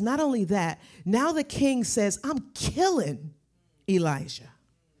because not only that, now the king says, I'm killing Elijah.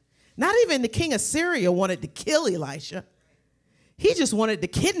 Not even the king of Syria wanted to kill Elisha. He just wanted to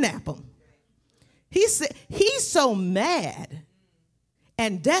kidnap him. He said he's so mad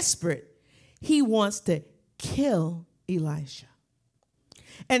and desperate, he wants to kill Elisha.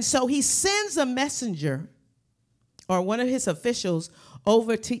 And so he sends a messenger or one of his officials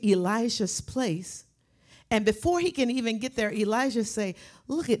over to Elisha's place. And before he can even get there, Elijah say,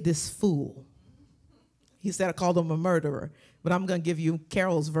 look at this fool. He said, I called him a murderer, but I'm going to give you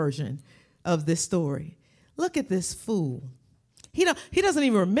Carol's version of this story. Look at this fool. He doesn't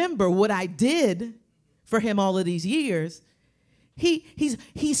even remember what I did for him all of these years.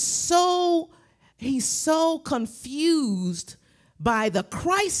 He's so confused by the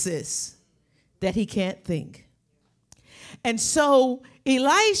crisis that he can't think. And so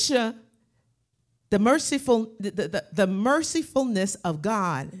Elisha the mercifulness of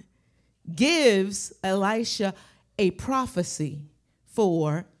God gives Elisha a prophecy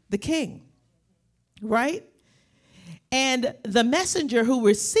for the king, right? And the messenger who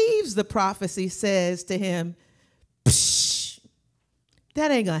receives the prophecy says to him, psh,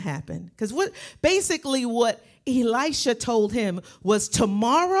 that ain't gonna happen. Because what Elisha told him was,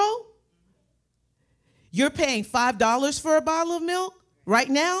 tomorrow you're paying $5 for a bottle of milk right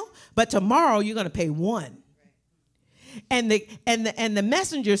now, but tomorrow you're gonna pay $1. And the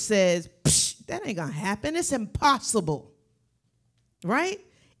messenger says, psh, that ain't gonna happen. It's impossible. Right?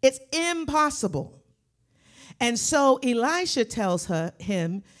 It's impossible. And so Elisha tells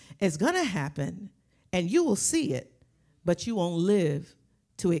him it's going to happen and you will see it, but you won't live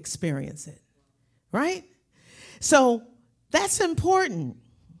to experience it. Right? So that's important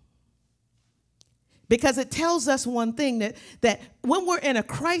because it tells us one thing, that when we're in a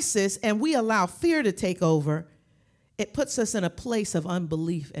crisis and we allow fear to take over, it puts us in a place of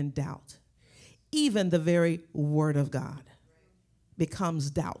unbelief and doubt. Even the very word of God becomes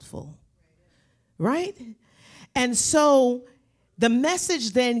doubtful, right? And so the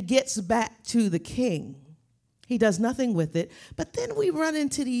message then gets back to the king. He does nothing with it. But then we run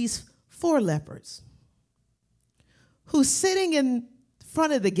into these 4 lepers who's sitting in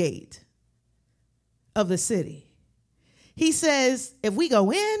front of the gate of the city. He says, if we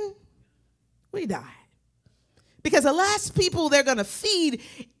go in, we die. Because the last people they're going to feed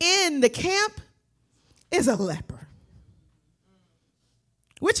in the camp is a leper.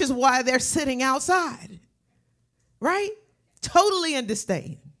 Which is why they're sitting outside, right? Totally in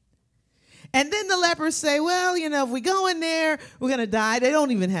disdain. And then the lepers say, well, if we go in there, we're going to die. They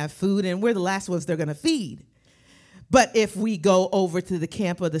don't even have food, and we're the last ones they're going to feed. But if we go over to the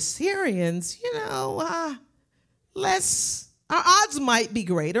camp of the Syrians, our odds might be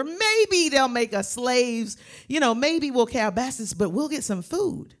greater. Maybe they'll make us slaves. Maybe we'll carry baskets, but we'll get some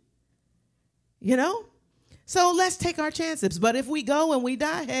food. So let's take our chances. But if we go and we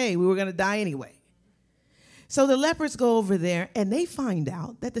die, hey, we were going to die anyway. So the lepers go over there and they find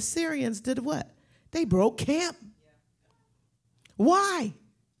out that the Syrians did what? They broke camp. Why?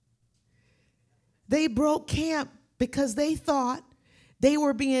 They broke camp because they thought they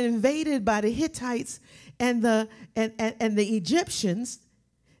were being invaded by the Hittites and the Egyptians.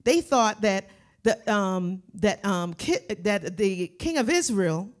 They thought that the king of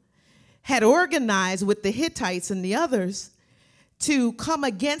Israel had organized with the Hittites and the others to come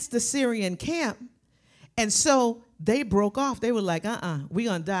against the Syrian camp. And so they broke off. They were like, we're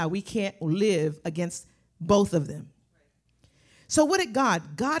going to die. We can't live against both of them. So what did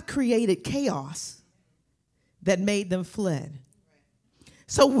God? God created chaos that made them fled.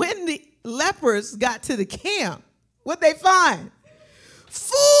 So when the lepers got to the camp, what'd they find?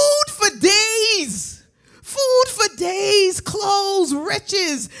 Food for days. Food for days, clothes,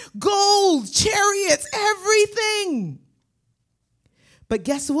 riches, gold, chariots, everything. But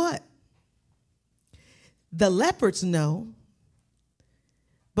guess what? The leopards know.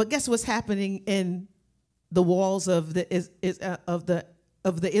 But guess what's happening in the walls of the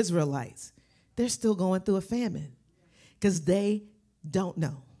Israelites? They're still going through a famine because they don't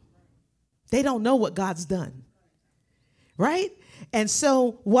know. They don't know what God's done. Right? And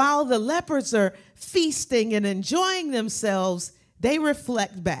so while the lepers are feasting and enjoying themselves, they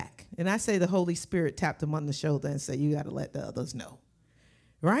reflect back. And I say the Holy Spirit tapped them on the shoulder and said, you got to let the others know.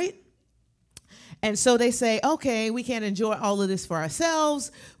 Right? And so they say, okay, we can't enjoy all of this for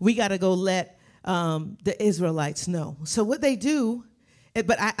ourselves. We got to go let the Israelites know. So what they do,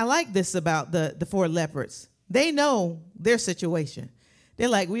 but I like this about the 4 lepers. They know their situation. They're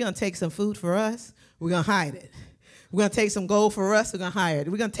like, we're going to take some food for us. We're going to hide it. We're going to take some gold for us. We're going to hide it.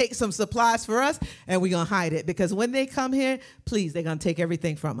 We're going to take some supplies for us, and we're going to hide it. Because when they come here, please, they're going to take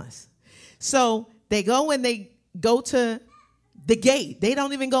everything from us. So they go and they go to the gate. They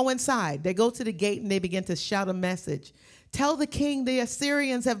don't even go inside. They go to the gate, and they begin to shout a message. Tell the king the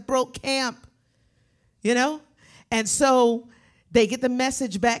Assyrians have broke camp. And so they get the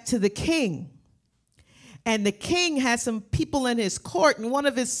message back to the king. And the king has some people in his court, and one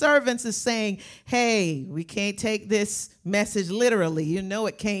of his servants is saying, hey, we can't take this message literally.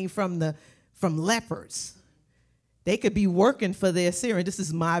 It came from lepers. They could be working for the Assyrians. This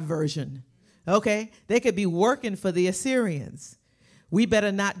is my version. Okay? They could be working for the Assyrians. We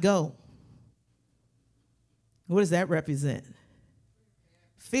better not go. What does that represent?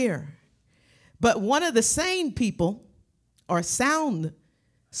 Fear. But one of the sane people or sound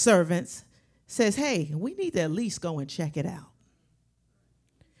servants says, hey, we need to at least go and check it out.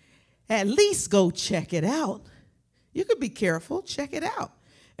 At least go check it out. You could be careful, check it out.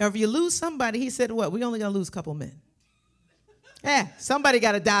 Or if you lose somebody, he said, what? We only going to lose a couple men. Yeah, somebody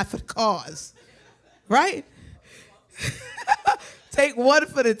got to die for the cause, right? Take one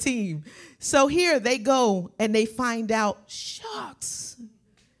for the team. So here they go and they find out, shucks,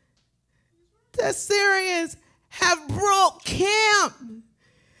 the Syrians have broke camp.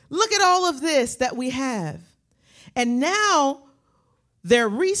 Look at all of this that we have. And now their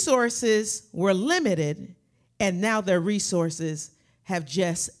resources were limited, and now their resources have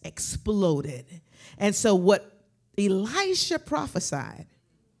just exploded. And so what Elisha prophesied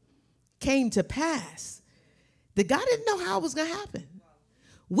came to pass. That God didn't know how it was going to happen.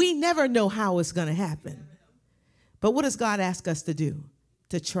 We never know how it's going to happen. But what does God ask us to do?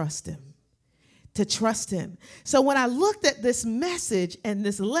 To trust him. To trust him. So when I looked at this message and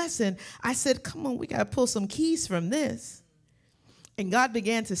this lesson, I said, come on, we got to pull some keys from this. And God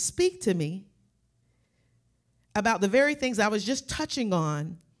began to speak to me about the very things I was just touching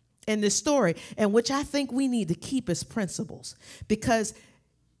on in this story, and which I think we need to keep as principles, because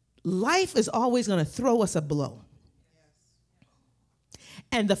life is always going to throw us a blow.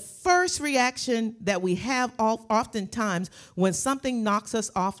 And the first reaction that we have oftentimes when something knocks us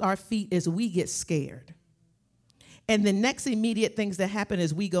off our feet is we get scared. And the next immediate things that happen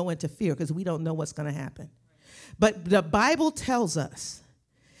is we go into fear because we don't know what's going to happen. But the Bible tells us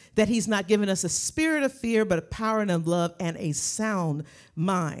that he's not given us a spirit of fear, but a power and of love and a sound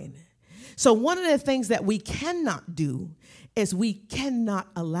mind. So one of the things that we cannot do is we cannot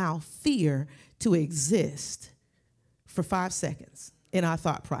allow fear to exist for 5 seconds in our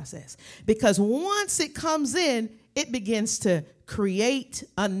thought process. Because once it comes in, it begins to create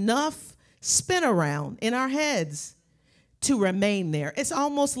enough spin around in our heads to remain there. It's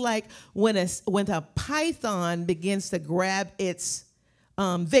almost like when a python begins to grab its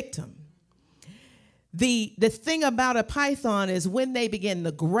victim. The thing about a python is when they begin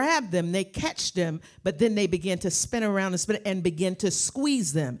to grab them, they catch them, but then they begin to spin around and begin to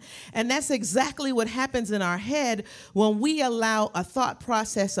squeeze them. And that's exactly what happens in our head when we allow a thought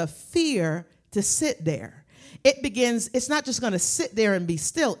process of fear to sit there. It's not just going to sit there and be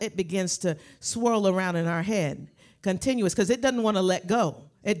still. It begins to swirl around in our head, continuous, because it doesn't want to let go.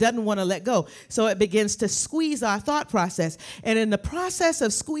 It doesn't want to let go. So it begins to squeeze our thought process. And in the process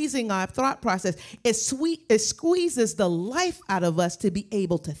of squeezing our thought process, it squeezes the life out of us to be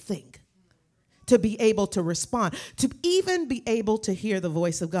able to think, to be able to respond, to even be able to hear the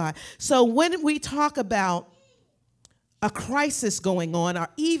voice of God. So when we talk about a crisis going on or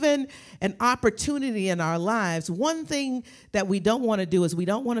even an opportunity in our lives, one thing that we don't want to do is we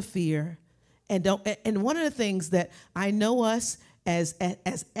don't want to fear. And one of the things that I know us as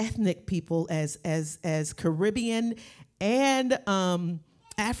ethnic people, as Caribbean and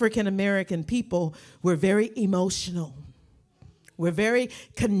African American people, we're very emotional. We're very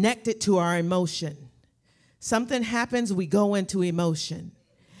connected to our emotion. Something happens, we go into emotion.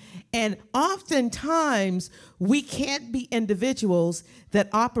 And oftentimes, we can't be individuals that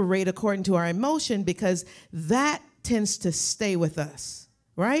operate according to our emotion because that tends to stay with us,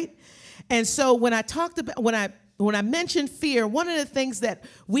 right? And so when I mentioned fear, one of the things that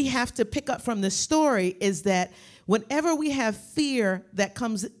we have to pick up from this story is that whenever we have fear that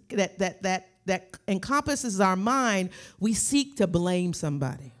comes that encompasses our mind, we seek to blame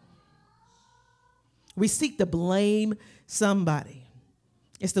somebody. We seek to blame somebody.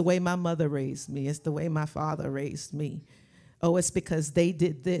 It's the way my mother raised me. It's the way my father raised me. Oh, it's because they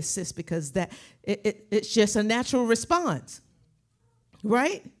did this. It's because that. It's just a natural response,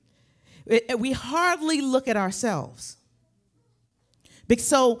 right? We hardly look at ourselves.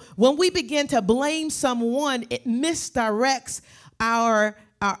 So when we begin to blame someone, it misdirects our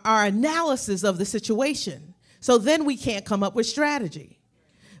analysis of the situation. So then we can't come up with strategy,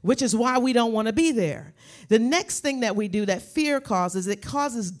 which is why we don't want to be there. The next thing that we do that fear causes, it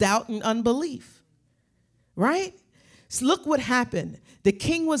causes doubt and unbelief, right? So look what happened. The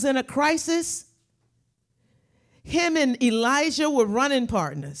king was in a crisis. Him and Elijah were running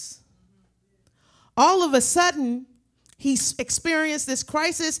partners. All of a sudden, he experienced this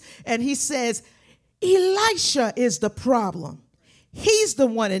crisis, and he says, Elisha is the problem. He's the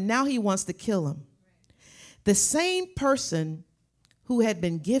one, and now he wants to kill him. The same person who had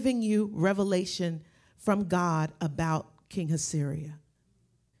been giving you revelation from God about King Assyria.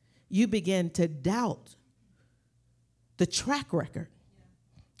 You begin to doubt the track record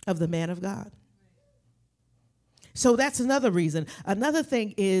of the man of God. So that's another reason. Another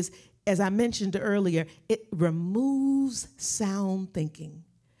thing is, as I mentioned earlier, it removes sound thinking.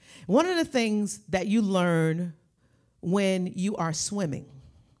 One of the things that you learn when you are swimming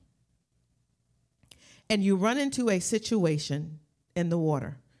and you run into a situation in the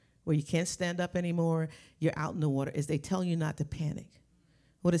water, where you can't stand up anymore, you're out in the water, is they tell you not to panic.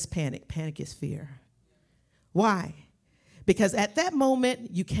 What is panic? Panic is fear. Why? Because at that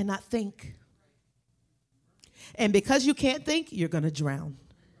moment, you cannot think. And because you can't think, you're going to drown.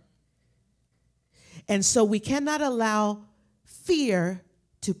 And so we cannot allow fear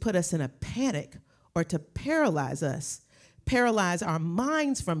to put us in a panic or to paralyze us, paralyze our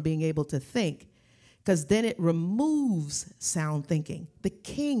minds from being able to think, because then it removes sound thinking. The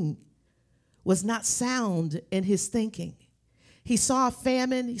king was not sound in his thinking. He saw a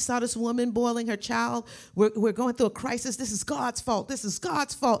famine. He saw this woman boiling her child. We're going through a crisis. This is God's fault. This is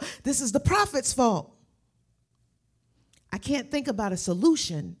God's fault. This is the prophet's fault. I can't think about a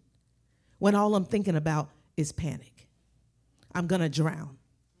solution when all I'm thinking about is panic. I'm going to drown.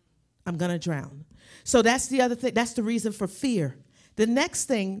 I'm going to drown. So that's the other thing. That's the reason for fear. The next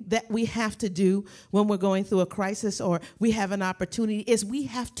thing that we have to do when we're going through a crisis or we have an opportunity is we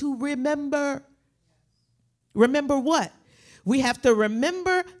have to remember. Remember what? We have to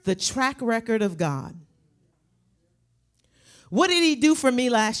remember the track record of God. What did he do for me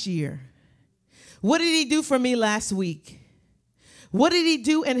last year? What did he do for me last week? What did he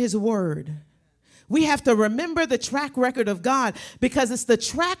do in his word? We have to remember the track record of God, because it's the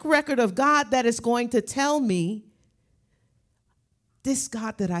track record of God that is going to tell me, this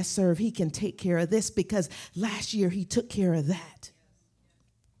God that I serve, he can take care of this because last year he took care of that.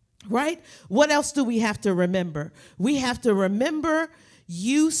 Right? What else do we have to remember? We have to remember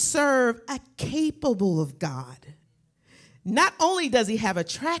you serve a capable of God. Not only does he have a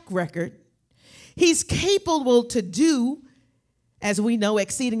track record, he's capable to do, as we know,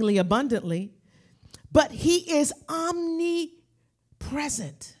 exceedingly abundantly, but he is omnipresent.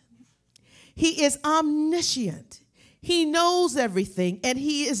 He is omniscient. He knows everything and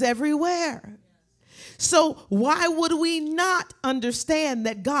he is everywhere. So why would we not understand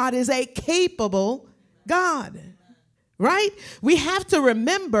that God is a capable God? Right? We have to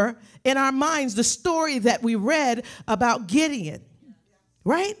remember in our minds the story that we read about Gideon.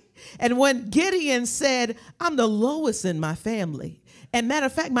 Right? And when Gideon said, I'm the lowest in my family. And matter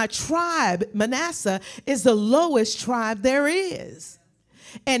of fact, my tribe, Manasseh, is the lowest tribe there is.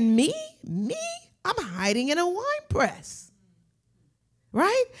 And me, I'm hiding in a wine press.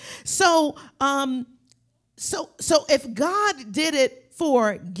 Right? So if God did it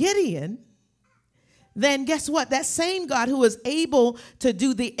for Gideon, then guess what? That same God who was able to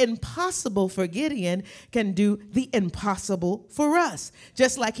do the impossible for Gideon can do the impossible for us.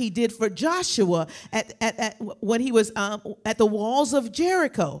 Just like he did for Joshua when he was at the walls of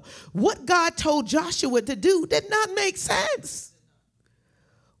Jericho. What God told Joshua to do did not make sense.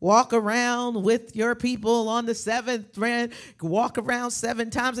 Walk around with your people on the seventh strand, walk around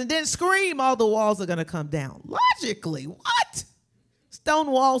 7 times and then scream, all the walls are going to come down. Logically, what? Stone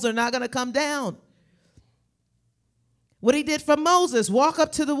walls are not going to come down. What he did for Moses, walk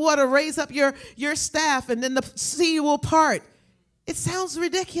up to the water, raise up your staff, and then the sea will part. It sounds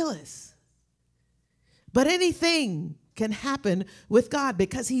ridiculous. But anything can happen with God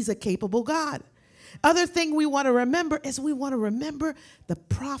because he's a capable God. Other thing we want to remember is we want to remember the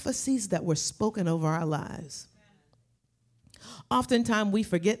prophecies that were spoken over our lives. Oftentimes we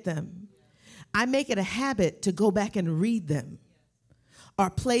forget them. I make it a habit to go back and read them or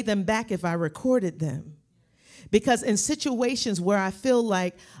play them back if I recorded them. Because in situations where I feel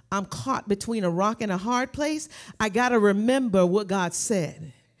like I'm caught between a rock and a hard place, I got to remember what God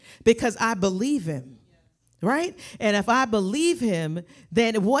said because I believe him. Right? And if I believe him,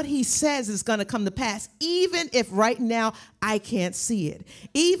 then what he says is going to come to pass, even if right now I can't see it,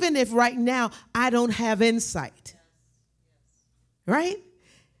 even if right now I don't have insight. Right?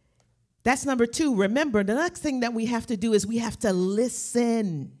 That's number 2. Remember, the next thing that we have to do is we have to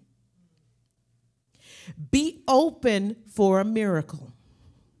listen. Be open for a miracle.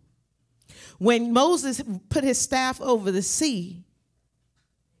 When Moses put his staff over the sea,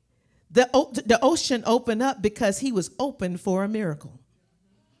 the ocean opened up because he was open for a miracle.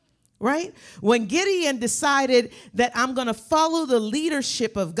 Right? When Gideon decided that I'm going to follow the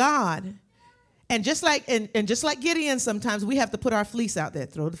leadership of God, and just like Gideon, sometimes we have to put our fleece out there,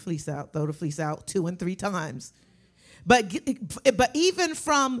 throw the fleece out 2 and 3 times. But even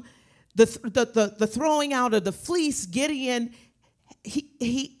from the throwing out of the fleece, Gideon,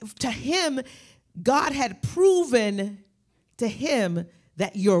 to him, God had proven to him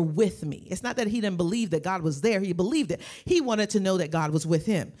that you're with me. It's not that he didn't believe that God was there. He believed it. He wanted to know that God was with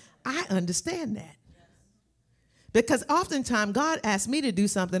him. I understand that. Because oftentimes God asks me to do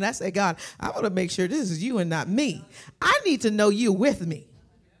something. I say, God, I want to make sure this is you and not me. I need to know you with me.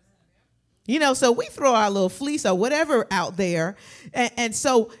 You know, so we throw our little fleece or whatever out there. And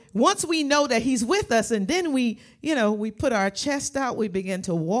so once we know that he's with us, and then we, you know, we put our chest out, we begin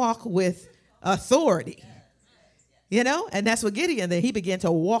to walk with authority. You know, and that's what Gideon did. He began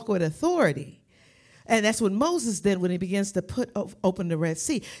to walk with authority. And that's what Moses did when he begins to open the Red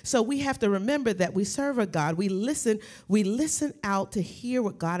Sea. So we have to remember that we serve a God. We listen out to hear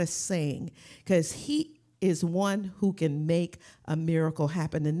what God is saying, because he is one who can make a miracle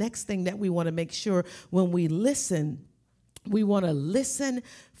happen. The next thing that we want to make sure when we want to listen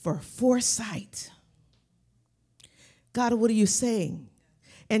for foresight. God, what are you saying?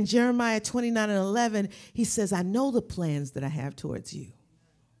 In Jeremiah 29:11, he says, I know the plans that I have towards you.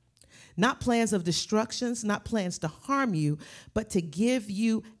 Not plans of destructions, not plans to harm you, but to give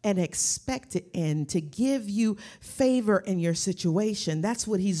you an expected end, to give you favor in your situation. That's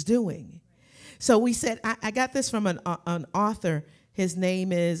what he's doing. So we said, I got this from an author. His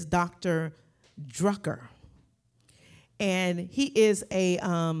name is Dr. Drucker. And he is a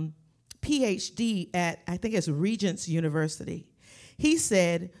PhD at, I think it's Regent's University. He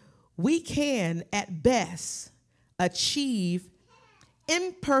said, we can, at best, achieve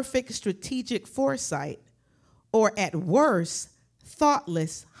imperfect strategic foresight, or at worst,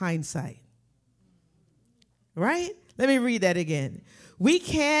 thoughtless hindsight. Right? Let me read that again. We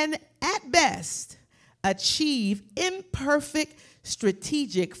can, at best, achieve imperfect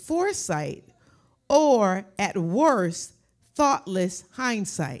strategic foresight, or at worst, thoughtless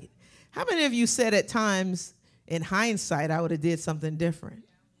hindsight. How many of you said at times, in hindsight, I would have did something different,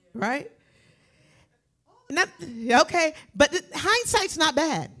 right? Okay, but hindsight's not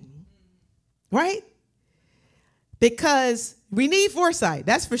bad, right? Because we need foresight,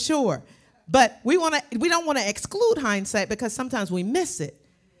 that's for sure. But we don't want to exclude hindsight, because sometimes we miss it.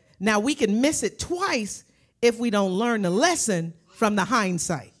 Now, we can miss it twice if we don't learn the lesson from the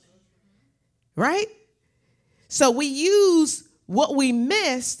hindsight, right? So we use what we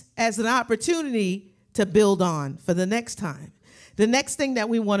missed as an opportunity to build on for the next time. The next thing that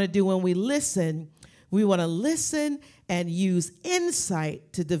we want to do when we want to listen and use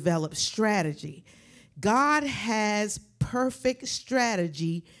insight to develop strategy. God has perfect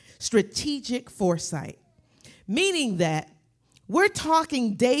strategy, strategic foresight, meaning that we're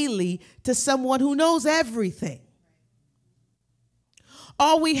talking daily to someone who knows everything.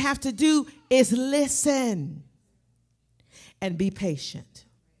 All we have to do is listen and be patient,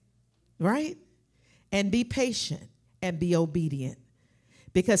 right? And be patient and be obedient.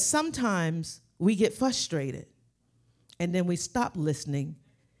 Because sometimes we get frustrated and then we stop listening,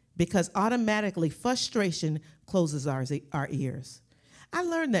 because automatically frustration closes our ears. I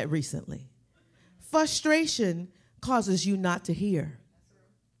learned that recently. Frustration causes you not to hear.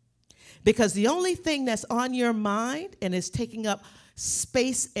 Because the only thing that's on your mind and is taking up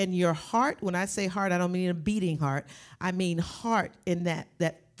space in your heart, when I say heart, I don't mean a beating heart, I mean heart in that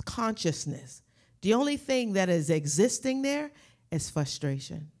consciousness. The only thing that is existing there is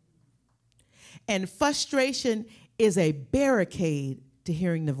frustration. And frustration is a barricade to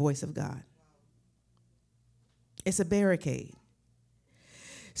hearing the voice of God. It's a barricade.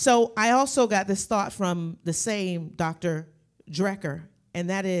 So I also got this thought from the same Dr. Drucker,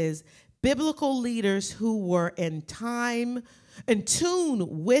 and that is biblical leaders who were in tune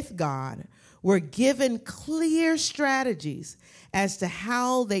with God were given clear strategies as to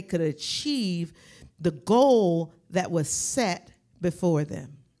how they could achieve the goal that was set before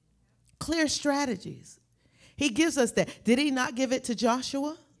them. Clear strategies. He gives us that. Did he not give it to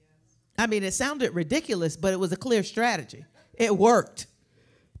Joshua? I mean, it sounded ridiculous, but it was a clear strategy. It worked.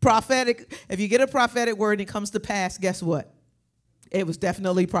 Prophetic, if you get a prophetic word and it comes to pass, guess what? It was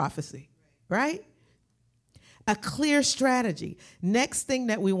definitely prophecy, right? A clear strategy. Next thing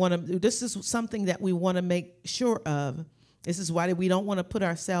that we want to do, this is something that we want to make sure of. This is why we don't want to put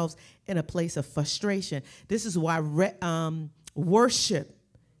ourselves in a place of frustration. This is why worship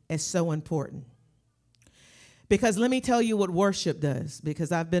is so important. Because let me tell you what worship does,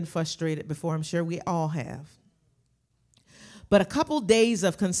 because I've been frustrated before. I'm sure we all have. But a couple days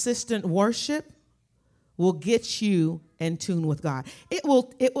of consistent worship will get you in tune with God. It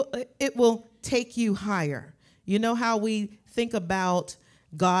will take you higher. You know how we think about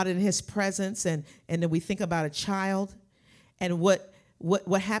God and his presence, and then we think about a child, and what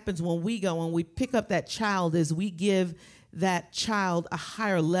happens when we pick up that child is we give that child a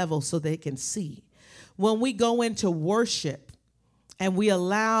higher level so they can see. When we go into worship and we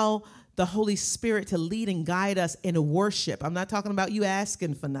allow the Holy Spirit to lead and guide us in worship, I'm not talking about you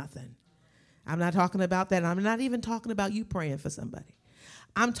asking for nothing. I'm not talking about that. I'm not even talking about you praying for somebody.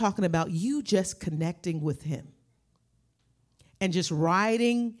 I'm talking about you just connecting with him and just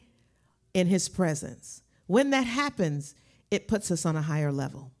riding in his presence. When that happens, it puts us on a higher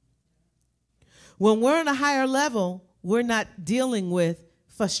level. When we're on a higher level, we're not dealing with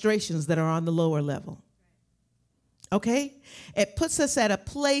frustrations that are on the lower level. Okay? It puts us at a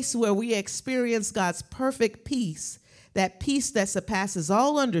place where we experience God's perfect peace, that peace that surpasses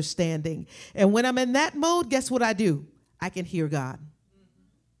all understanding. And when I'm in that mode, guess what I do? I can hear God.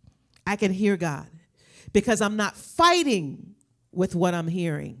 I can hear God because I'm not fighting with what I'm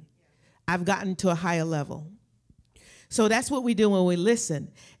hearing. I've gotten to a higher level. So that's what we do when we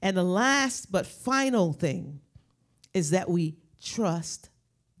listen. And the last but final thing is that we trust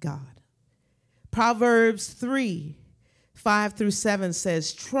God. Proverbs 3:5-7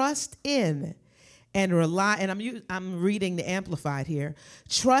 says, trust in and rely, and I'm reading the Amplified here.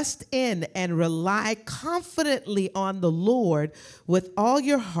 Trust in and rely confidently on the Lord with all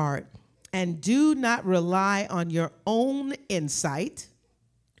your heart, and do not rely on your own insight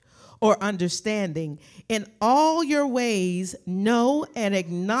or understanding. In all your ways, know and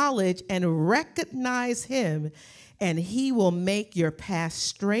acknowledge and recognize him, and he will make your path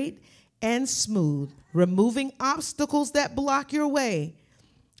straight and smooth, removing obstacles that block your way.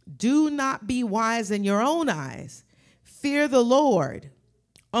 Do not be wise in your own eyes. Fear the Lord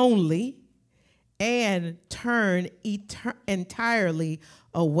only, and turn entirely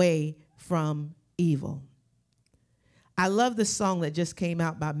away from evil. I love the song that just came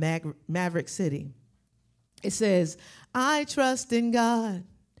out by Maverick City. It says, I trust in God,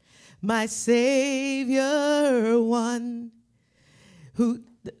 my Savior, one who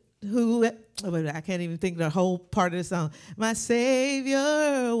I can't even think of the whole part of the song. My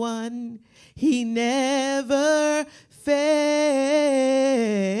Savior, one, he never fails.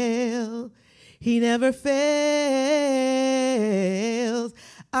 He never fails.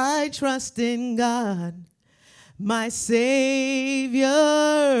 I trust in God, my Savior,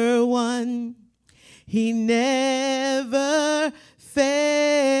 one, he never fails.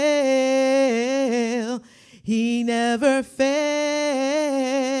 He never fails.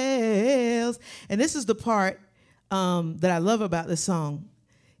 And this is the part that I love about the song.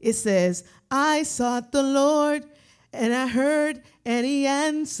 It says, I sought the Lord and I heard and he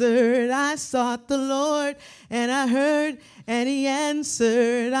answered. I sought the Lord and I heard and he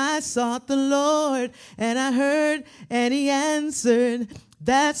answered. I sought the Lord and I heard and he answered.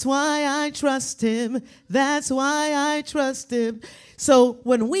 That's why I trust him. That's why I trust him. So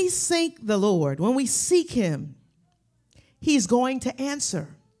when we seek the Lord, when we seek him, he's going to answer.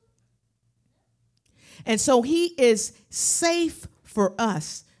 And so he is safe for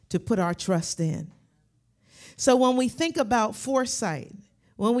us to put our trust in. So when we think about foresight,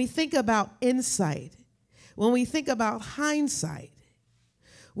 when we think about insight, when we think about hindsight,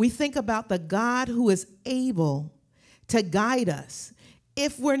 we think about the God who is able to guide us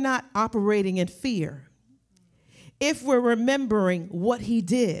if we're not operating in fear, if we're remembering what he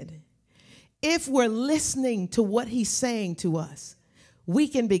did, if we're listening to what he's saying to us, we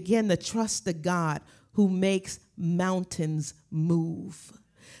can begin to trust the God who makes mountains move.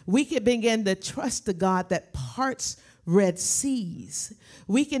 We can begin to trust the God that parts Red Seas.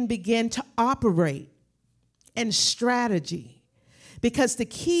 We can begin to operate in strategy, because the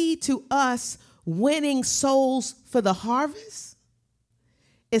key to us winning souls for the harvest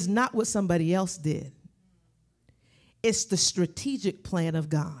is not what somebody else did. It's the strategic plan of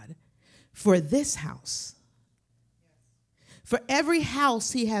God for this house. For every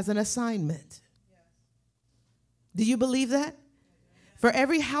house, he has an assignment. Do you believe that? For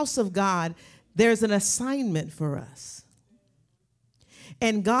every house of God, there's an assignment for us.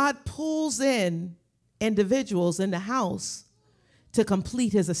 And God pulls in individuals in the house to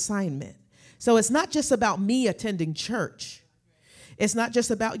complete his assignment. So it's not just about me attending church. It's not just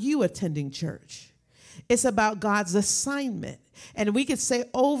about you attending church. It's about God's assignment. And we could say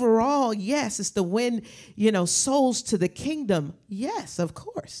overall, yes, it's to win, souls to the kingdom. Yes, of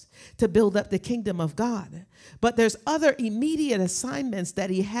course, to build up the kingdom of God. But there's other immediate assignments that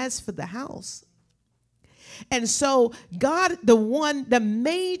he has for the house. And so God, the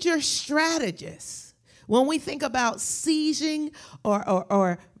major strategist, when we think about seizing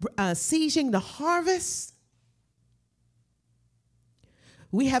or seizing the harvest,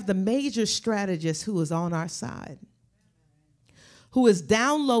 we have the major strategist who is on our side, who is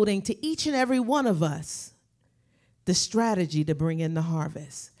downloading to each and every one of us the strategy to bring in the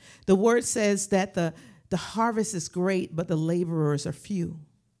harvest. The word says that the harvest is great, but the laborers are few.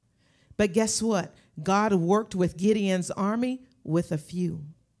 But guess what? God worked with Gideon's army with a few.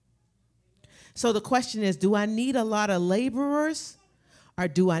 So the question is, do I need a lot of laborers, or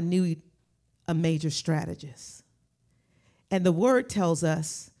do I need a major strategist? And the word tells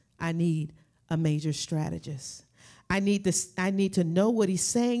us I need a major strategist. I need to know what he's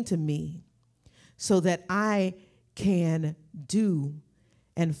saying to me so that I can do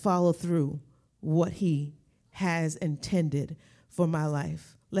and follow through what he has intended for my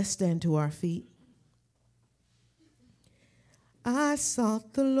life. Let's stand to our feet. I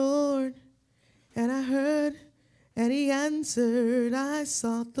sought the Lord, and I heard, and he answered. I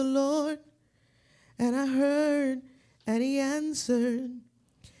sought the Lord, and I heard, and he answered.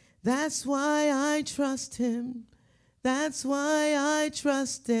 That's why I trust him. That's why I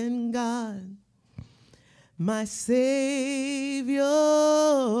trust in God, my Savior,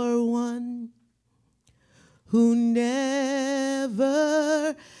 one who never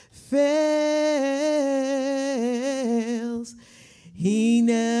fails. He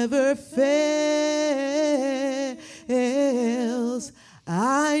never fails.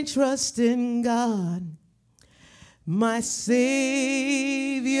 I trust in God, my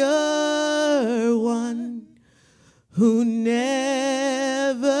Savior, one who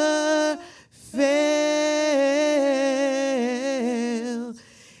never fails.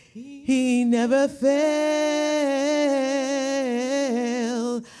 He never fails.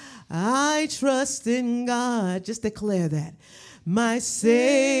 I trust in God. Just declare that. My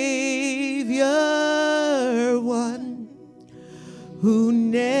Savior, one who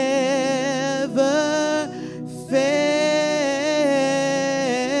never fails.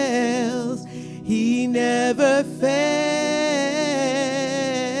 He never fails.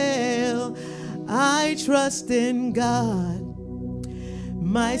 I trust in God,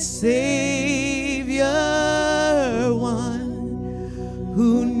 my Savior, one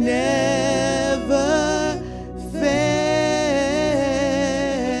who never fails.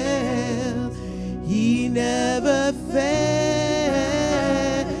 He never fails.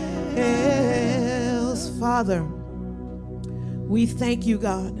 Father, we thank you,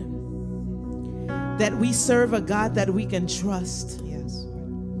 God, that we serve a God that we can trust. Yes.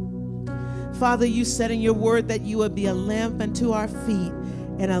 Father, you said in your word that you would be a lamp unto our feet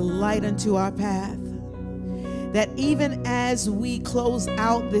and a light unto our path. That even as we close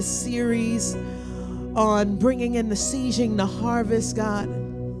out this series on bringing in the sieging, the harvest, God,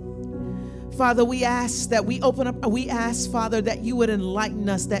 Father, we ask that we ask, Father, that you would enlighten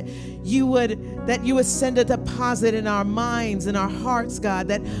us, that you would send a deposit in our minds and our hearts, God,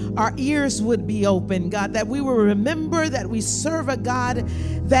 that our ears would be open, God, that we will remember that we serve a God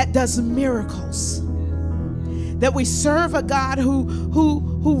that does miracles, that we serve a God who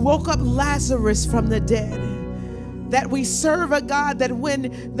woke up Lazarus from the dead, that we serve a God that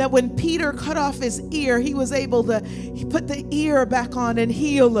when Peter cut off his ear, he was able to put the ear back on and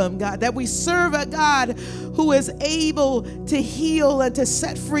heal him, God. That we serve a God who is able to heal and to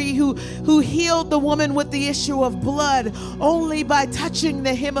set free, who healed the woman with the issue of blood only by touching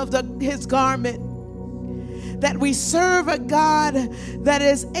the hem of his garment. That we serve a God that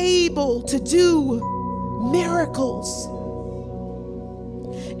is able to do miracles.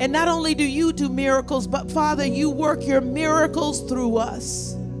 And not only do you do miracles, but Father, you work your miracles through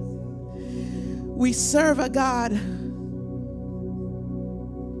us. We serve a God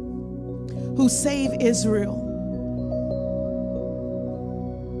who saved Israel.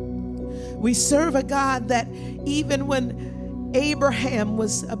 We serve a God that even when Abraham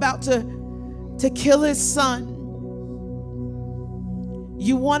was about to kill his son,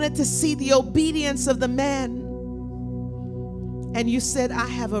 you wanted to see the obedience of the man. And you said, I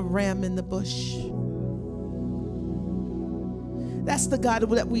have a ram in the bush. That's the God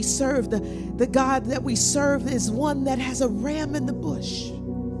that we serve. The God that we serve is one that has a ram in the bush.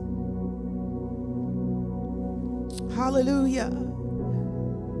 Hallelujah.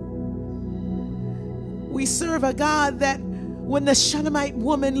 We serve a God that when the Shunammite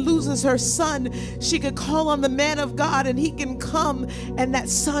woman loses her son, she could call on the man of God and he can come and that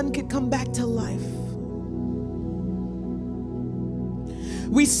son could come back to life.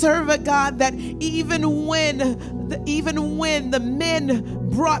 We serve a God that even when the men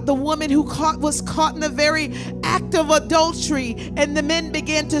brought the woman who was caught in the very act of adultery and the men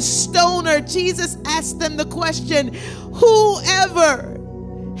began to stone her, Jesus asked them the question, whoever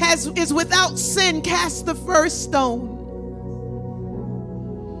is without sin, cast the first stone.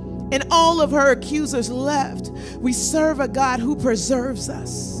 And all of her accusers left. We serve a God who preserves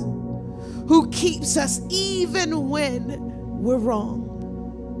us, who keeps us even when we're wrong.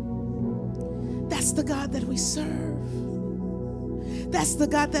 That's the God that we serve. That's the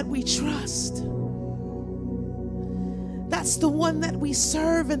God that we trust. That's the one that we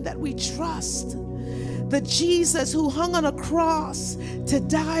serve and that we trust. The Jesus who hung on a cross to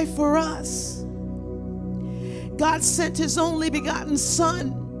die for us. God sent his only begotten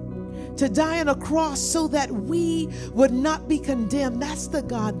Son to die on a cross so that we would not be condemned. That's the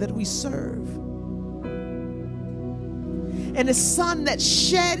God that we serve. And a Son that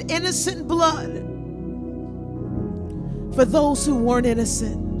shed innocent blood for those who weren't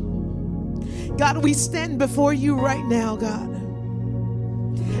innocent. God, we stand before you right now, God,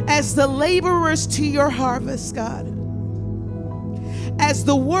 as the laborers to your harvest, God, as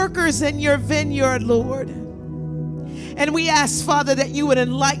the workers in your vineyard, Lord. And we ask, Father, that you would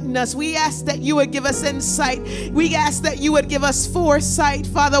enlighten us. We ask that you would give us insight. We ask that you would give us foresight,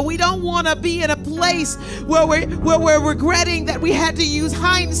 Father. We don't want to be in a place where we're regretting that we had to use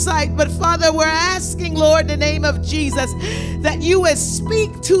hindsight. But, Father, we're asking, Lord, in the name of Jesus, that you would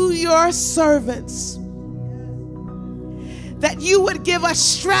speak to your servants, that you would give us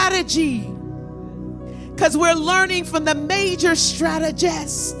strategy, because we're learning from the major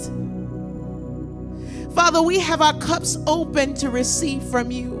strategist. Father, we have our cups open to receive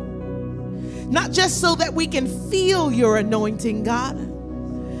from you, not just so that we can feel your anointing, God,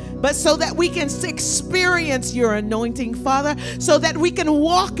 but so that we can experience your anointing, Father, so that we can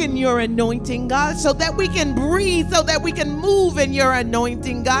walk in your anointing, God, so that we can breathe, so that we can move in your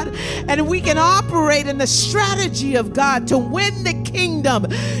anointing, God, and we can operate in the strategy of God to win the kingdom.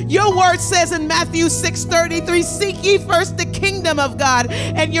 Your word says in Matthew 6:33, seek ye first the kingdom of God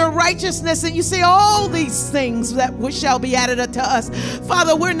and your righteousness, and you say all these things that shall be added unto us.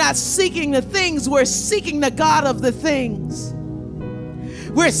 Father, we're not seeking the things, we're seeking the God of the things.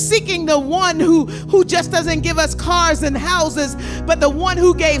 We're seeking the one who just doesn't give us cars and houses, but the one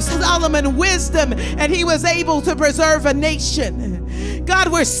who gave Solomon wisdom and he was able to preserve a nation.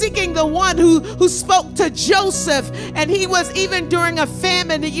 God, we're seeking the one who spoke to Joseph, and he was, even during a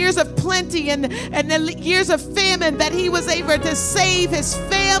famine, the years of plenty and the years of famine, that he was able to save his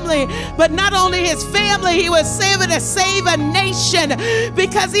family. But not only his family, he was able to save a nation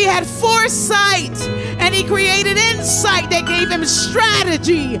because he had foresight and he created insight that gave him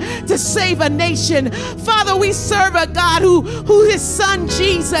strategy to save a nation. Father, we serve a God who his son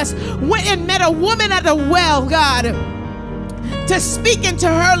Jesus went and met a woman at a well, God, to speak into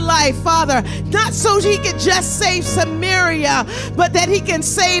her life, Father, not so he could just save Samaria, but that he can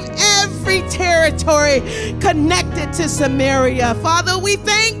save every territory connected to Samaria. Father, we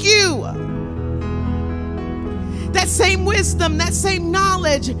thank you. That same wisdom, that same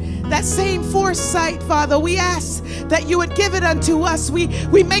knowledge, that same foresight, Father, we ask that you would give it unto us. We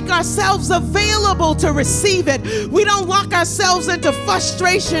make ourselves available to receive it. We don't lock ourselves into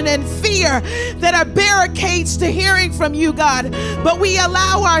frustration and fear that are barricades to hearing from you, God, but we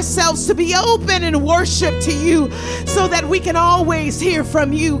allow ourselves to be open in worship to you so that we can always hear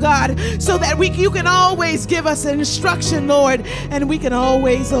from you, God, so that you can always give us an instruction, Lord, and we can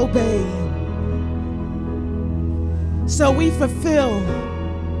always obey. So we fulfill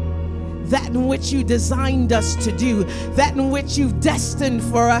that in which you designed us to do, that in which you've destined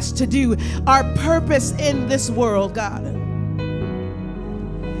for us to do, our purpose in this world, God.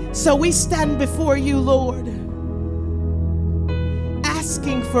 So we stand before you, Lord,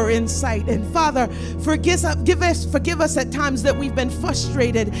 asking for insight. And Father, forgive us at times that we've been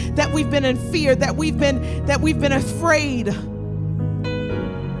frustrated, that we've been in fear, that we've been afraid.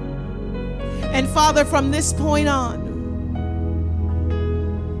 And Father, from this point on,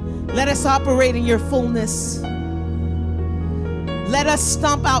 let us operate in your fullness. Let us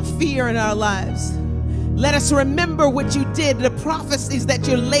stomp out fear in our lives. Let us remember what you did, the prophecies that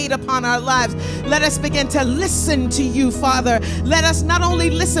you laid upon our lives. Let us begin to listen to you, Father. Let us not only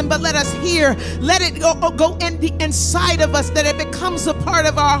listen, but let us hear. Let it go in the inside of us, that it becomes a part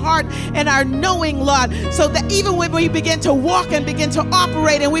of our heart and our knowing, Lord, so that even when we begin to walk and begin to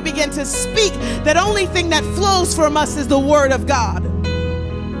operate and we begin to speak, that only thing that flows from us is the word of God.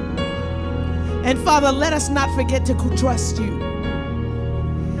 And Father, let us not forget to trust you.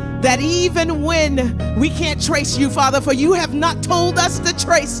 That even when we can't trace you, Father, for you have not told us to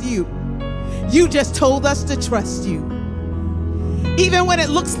trace you. You just told us to trust you. Even when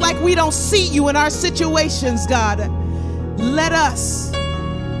it looks like we don't see you in our situations, God, let us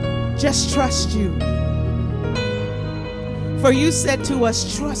just trust you. For you said to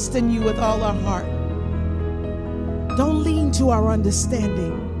us, trust in you with all our heart. Don't lean to our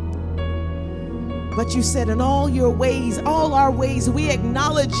understanding. But you said in all your ways, all our ways, we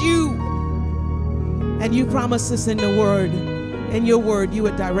acknowledge you. And you promised us in the word, in your word, you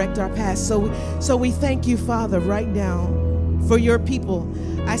would direct our path. So we thank you, Father, right now for your people.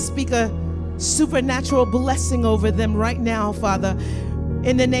 I speak a supernatural blessing over them right now, Father.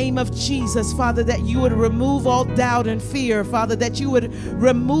 In the name of Jesus, Father, that you would remove all doubt and fear, Father, that you would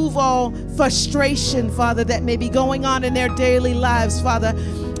remove all frustration, Father, that may be going on in their daily lives, Father,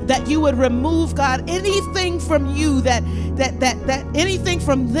 that you would remove, God, anything from you that anything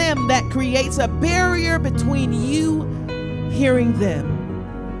from them that creates a barrier between you hearing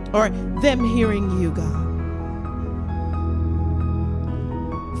them or them hearing you, God.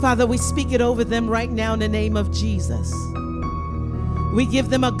 Father, we speak it over them right now in the name of Jesus. We give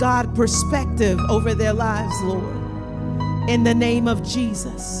them a God perspective over their lives, Lord. In the name of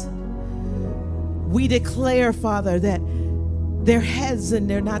Jesus. We declare, Father, that they're heads and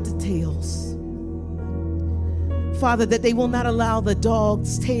they're not the tails. Father, that they will not allow the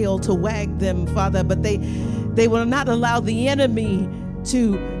dog's tail to wag them, Father, but they will not allow the enemy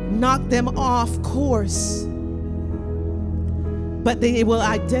to knock them off course. But they will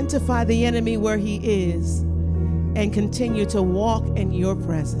identify the enemy where he is and continue to walk in your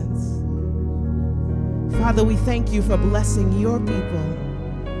presence. Father, we thank you for blessing your people.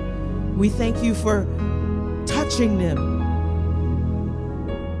 We thank you for touching them.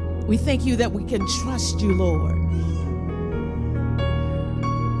 We thank you that we can trust you, Lord.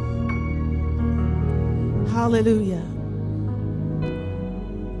 Hallelujah.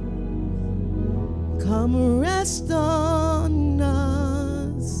 Come rest on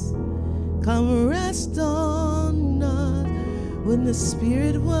us. Come rest on us. When the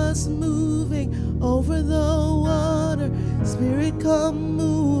Spirit was moving over the water, Spirit, come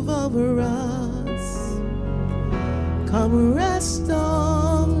move over us. Come rest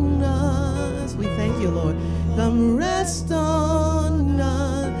on us. We thank you, Lord. Come rest on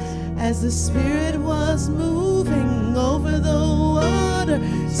us. As the Spirit was moving over the water,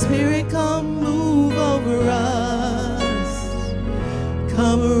 Spirit, come move over us.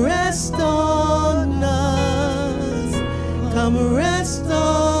 Come rest on us. Come rest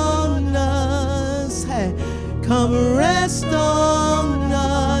on us. Hey, come rest on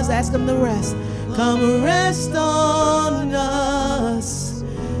us. Ask him to rest. Come rest on us.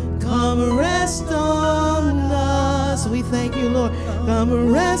 Come rest on us. We thank you, Lord.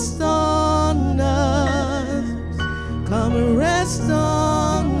 Come rest on us. Come rest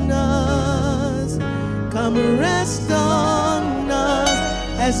on us. Come rest on us.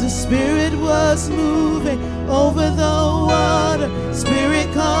 As the Spirit was moving over the water,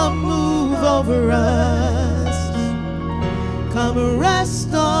 Spirit, come move over us. Come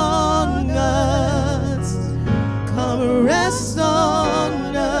rest on us. Come rest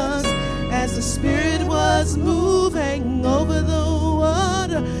on us. As the Spirit was moving over the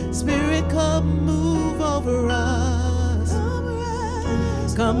water, Spirit, come move over us.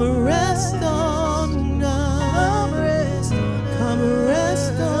 Come rest on us. Come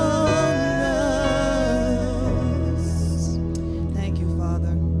rest on us. Thank you,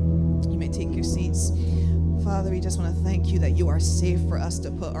 Father. You may take your seats. Father, we just want to thank you that you are safe for us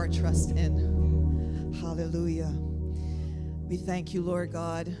to put our trust in. Hallelujah. We thank you, Lord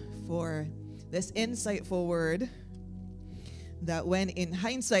God, for this insightful word that when in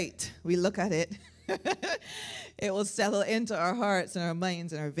hindsight we look at it, it will settle into our hearts and our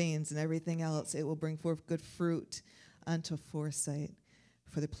minds and our veins and everything else. It will bring forth good fruit unto foresight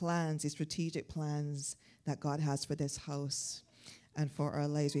for the plans, the strategic plans that God has for this house and for our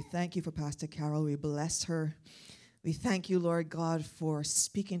lives. We thank you for Pastor Carol. We bless her. We thank you, Lord God, for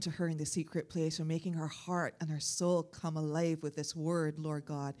speaking to her in the secret place, for making her heart and her soul come alive with this word, Lord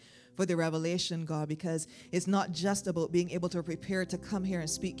God, for the revelation, God, because it's not just about being able to prepare to come here and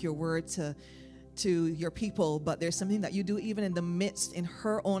speak your word to your people, but there's something that you do even in the midst, in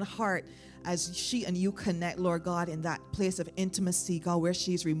her own heart, as she and you connect, Lord God, in that place of intimacy, God, where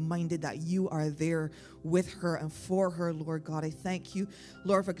she's reminded that you are there with her and for her, Lord God. I thank you,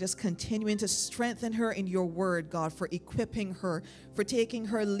 Lord, for just continuing to strengthen her in your word, God, for equipping her, for taking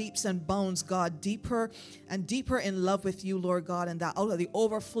her leaps and bounds, God, deeper and deeper in love with you, Lord God, and that out of the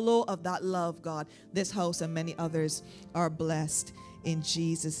overflow of that love, God, this house and many others are blessed in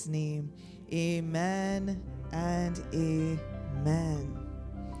Jesus' name. Amen and amen.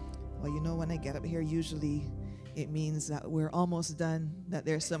 Well, you know, when I get up here, usually it means that we're almost done, that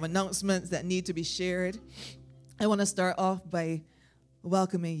there's some announcements that need to be shared. I want to start off by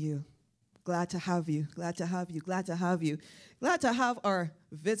welcoming you. Glad to have you. Glad to have you. Glad to have you. Glad to have our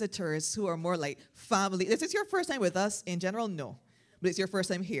visitors who are more like family. Is this your first time with us in general? No. But it's your first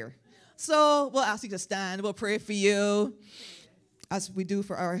time here. So we'll ask you to stand. We'll pray for you as we do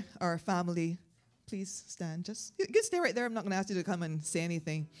for our family. Please stand. Just you can stay right there. I'm not going to ask you to come and say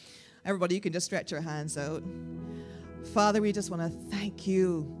anything. Everybody, you can just stretch your hands out. Father, we just want to thank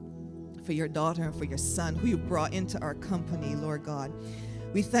you for your daughter and for your son who you brought into our company, Lord God.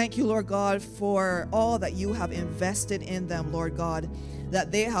 We thank you, Lord God, for all that you have invested in them, Lord God,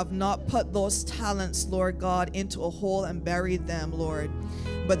 that they have not put those talents, Lord God, into a hole and buried them, Lord,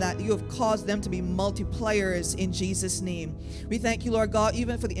 but that you have caused them to be multipliers in Jesus' name. We thank you, Lord God,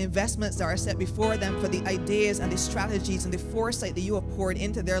 even for the investments that are set before them, for the ideas and the strategies and the foresight that you have poured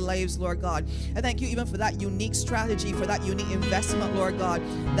into their lives, Lord God. I thank you even for that unique strategy, for that unique investment, Lord God,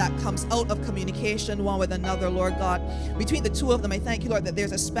 that comes out of communication one with another, Lord God. Between the two of them, I thank you, Lord, that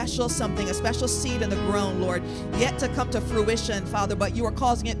there's a special something, a special seed in the ground, Lord, yet to come to fruition, Father, but you are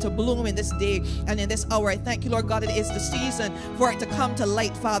causing it to bloom in this day and in this hour. I thank you, Lord God, it is the season for it to come to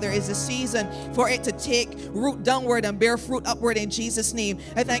light, Father. It is the season for it to take root downward and bear fruit upward in Jesus' name.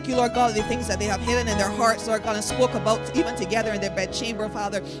 I thank you, Lord God, the things that they have hidden in their hearts, Lord God, and spoke about even together in their bedchamber,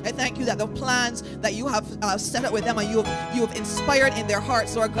 Father. I thank you that the plans that you have set up with them and you have inspired in their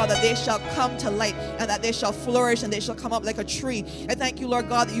hearts, Lord God, that they shall come to light and that they shall flourish and they shall come up like a tree. I thank you, Lord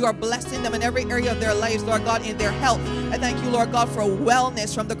God, that you are blessing them in every area of their lives, Lord God, in their health. I thank you, Lord God, for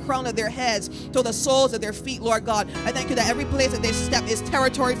wellness from the crown of their heads to the soles of their feet, Lord God. I thank you that every place that they step is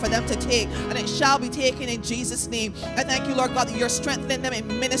territory for them to take, and it shall be taken in Jesus' name. I thank you, Lord God, that you're strengthening them in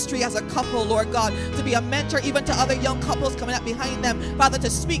ministry as a couple, Lord God, to be a mentor even to other young couples coming up behind them, Father, to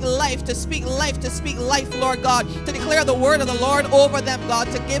speak life, to speak life, to speak life, Lord God, to declare the word of the Lord over them, God,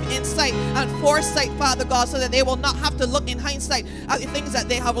 to give insight and foresight, Father God, so that they will not have to look in hindsight at the things that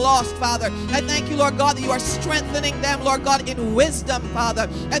they have lost, Father. I thank you, Lord God, that you are strengthening them, Lord God, in wisdom, Father.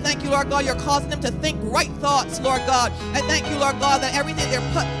 I thank you, Lord God, you're causing them to think right thoughts, Lord God. I thank you, Lord God, that everything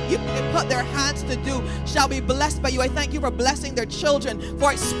you put their hands to do shall be blessed by you. I thank you for blessing their children,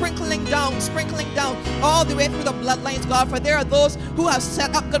 for it sprinkling down all the way through the bloodlines, God, for there are those who have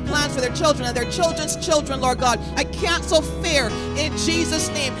set up good plans for their children and their children's children, Lord God. I cancel fear in Jesus'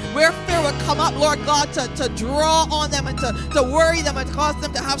 name, where fear would come up, Lord God, to draw on them and to worry them and cause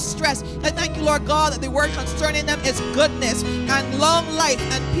them to have stress. I thank you, Lord God, that the word concerning them is goodness and long life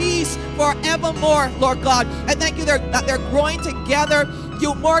and peace forevermore, Lord God. I thank you that they're growing together,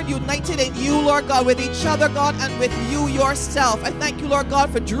 you more united in you, Lord God, with each other, God, and with you yourself. I thank you, Lord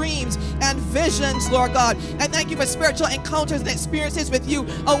God, for dreams and visions, Lord God. I thank you for spiritual encounters and experiences with you.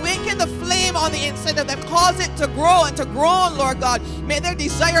 Awaken the flame on the inside of them. Cause it to grow and to grow, Lord God. May their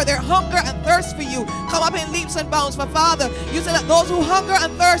desire, their hunger and thirst for you come up in leaps and bounds. For Father, you said that those who hunger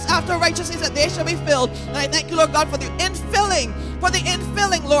and thirst after righteousness, that they shall be filled. And I thank you, Lord God, for the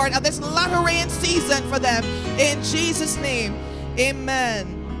infilling, Lord, of this latter rain season for them. In Jesus' name, amen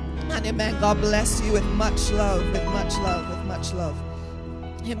and amen. God bless you with much love, with much love, with much love.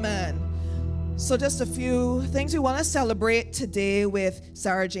 Amen. So just a few things we want to celebrate today with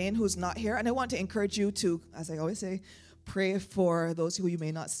Sarah Jane, who's not here. And I want to encourage you to, as I always say, pray for those who you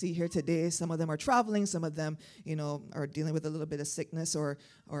may not see here today. Some of them are traveling. Some of them, are dealing with a little bit of sickness or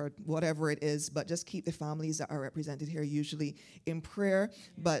whatever it is. But just keep the families that are represented here usually in prayer.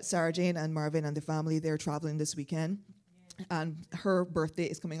 But Sarah Jane and Marvin and the family, they're traveling this weekend. And her birthday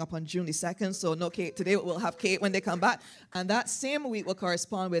is coming up on June the 2nd, so no cake today. We'll have cake when they come back. And that same week will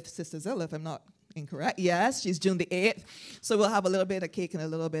correspond with Sister Zilla, if I'm not incorrect. Yes, she's June the 8th. So we'll have a little bit of cake and a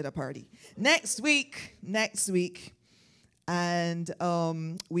little bit of party. Next week. And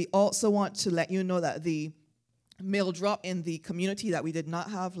we also want to let you know that the mail drop in the community that we did not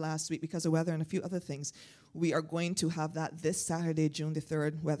have last week because of weather and a few other things, we are going to have that this Saturday, June the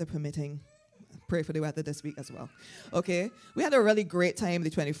 3rd, weather permitting. Pray for the weather this week as well. Okay? We had a really great time the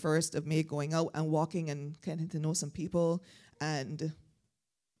 21st of May going out and walking and getting to know some people and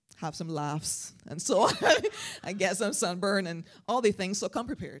have some laughs and so on and get some sunburn and all the things. So come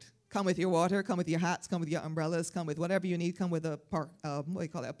prepared. Come with your water, come with your hats, come with your umbrellas, come with whatever you need. Come with a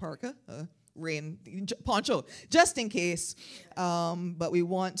a parka, rain poncho, just in case. But we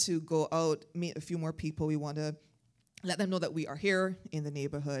want to go out, meet a few more people. We want to let them know that we are here in the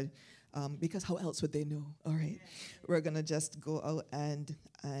neighborhood. Because how else would they know? All right. We're going to just go out and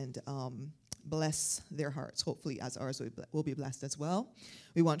bless their hearts, hopefully, as ours will be blessed as well.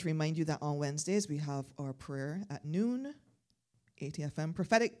 We want to remind you that on Wednesdays, we have our prayer at noon, ATFM,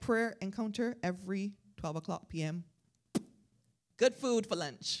 prophetic prayer encounter every 12 o'clock p.m. Good food for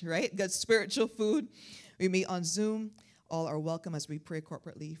lunch, right? Good spiritual food. We meet on Zoom. All are welcome as we pray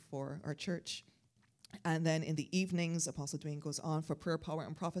corporately for our church. And then in the evenings, Apostle Dwayne goes on for Prayer, Power,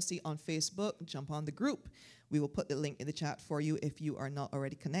 and Prophecy on Facebook. Jump on the group. We will put the link in the chat for you if you are not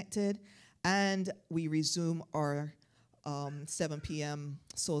already connected. And we resume our 7 p.m.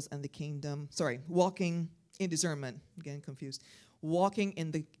 Souls and the Kingdom. Walking in Discernment. I'm getting confused. Walking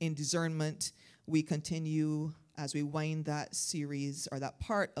in Discernment. We continue as we wind that series or that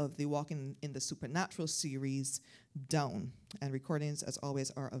part of the Walking in the Supernatural series down. And recordings, as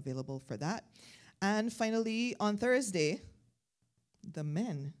always, are available for that. And finally, on Thursday, the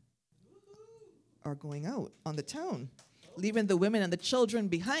men are going out on the town, leaving the women and the children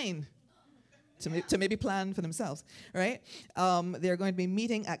behind to maybe plan for themselves, right? They're going to be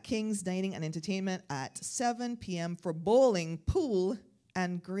meeting at King's Dining and Entertainment at 7 p.m. for bowling, pool,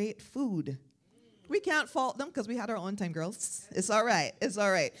 and great food. We can't fault them because we had our own time, girls. It's all right. It's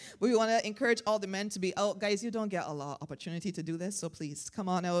all right. We want to encourage all the men to be out. Guys, you don't get a lot of opportunity to do this, so please come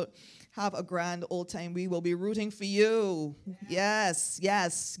on out. Have a grand old time. We will be rooting for you. Yes,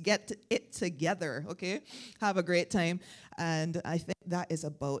 yes. Get it together, okay? Have a great time. And I think that is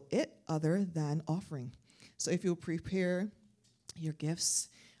about it other than offering. So if you prepare your gifts,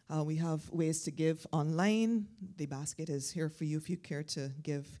 we have ways to give online. The basket is here for you if you care to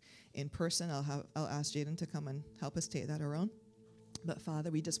give in person. I'll ask Jaden to come and help us take that around. But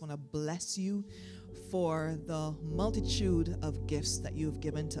Father, we just want to bless you for the multitude of gifts that you've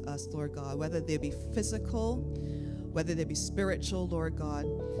given to us, Lord God, whether they be physical, whether they be spiritual, Lord God.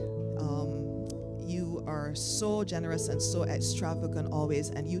 You are so generous and so extravagant always,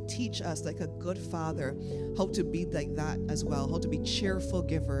 and you teach us like a good father how to be like that as well, how to be cheerful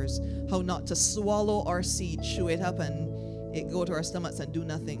givers, how not to swallow our seed, chew it up and it go to our stomachs and do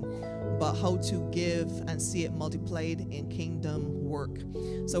nothing, but how to give and see it multiplied in kingdom work.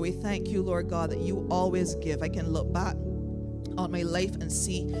 So we thank you, Lord God, that you always give. I can look back on my life and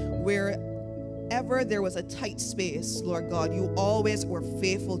see wherever there was a tight space, Lord God, you always were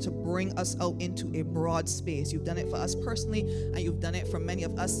faithful to bring us out into a broad space. You've done it for us personally, and you've done it for many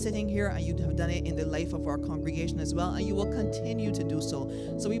of us sitting here, and you have done it in the life of our congregation as well, and you will continue to do so.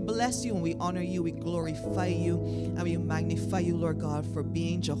 So we bless you and we honor you, we glorify you, and we magnify you, Lord God, for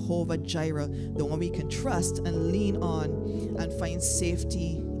being Jehovah Jireh, the one we can trust and lean on and find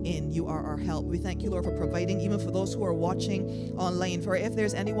safety in. You are our help. We thank you, Lord, for providing even for those who are watching online. For if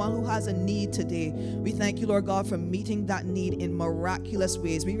there's anyone who has a need today, we thank you, Lord God, for meeting that need in miraculous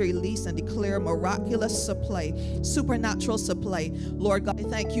ways. We release and declare miraculous supply, supernatural supply. Lord God, I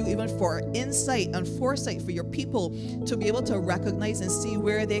thank you even for insight and foresight for your people to be able to recognize and see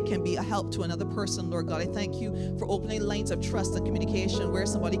where they can be a help to another person, Lord God. I thank you for opening lines of trust and communication where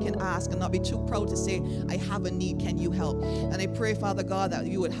somebody can ask and not be too proud to say, I have a need, can you help? And I pray, Father God, that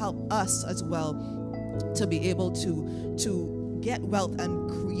you would help us as well to be able to get wealth and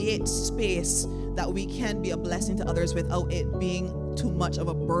create space that we can be a blessing to others without it being too much of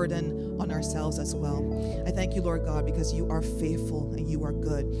a burden on ourselves as well. I thank you, Lord God, because you are faithful and you are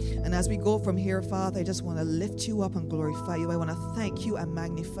good. And as we go from here, Father, I just want to lift you up and glorify you. I want to thank you and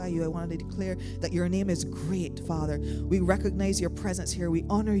magnify you. I want to declare that your name is great, Father. We recognize your presence here. We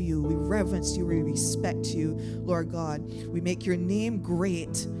honor you. We reverence you. We respect you, Lord God. We make your name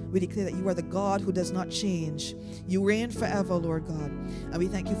great. We declare that you are the God who does not change. You reign forever, Lord God. And we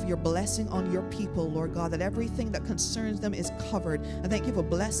thank you for your blessing on your people, Lord God, that everything that concerns them is covered. I thank you for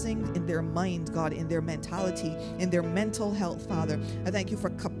blessing in their mind, God, in their mentality, in their mental health, Father. I thank you for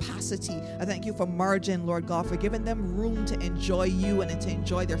capacity. I thank you for margin, Lord God, for giving them room to enjoy you and to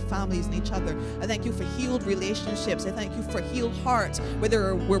enjoy their families and each other. I thank you for healed relationships. I thank you for healed hearts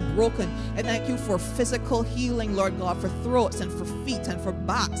where we're broken. I thank you for physical healing, Lord God, for throats and for feet and for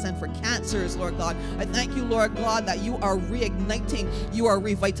backs and for cancers, Lord God. I thank you, Lord God, that you are reigniting, you are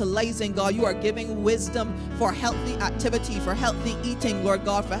revitalizing, God. You are giving wisdom for healthy activity, for healthy eating, Lord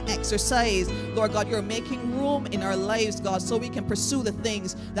God, for exercise. Lord God, you're making room in our lives, God, so we can pursue the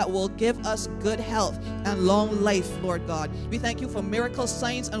things that will give us good health and long life, Lord God. We thank you for miracles,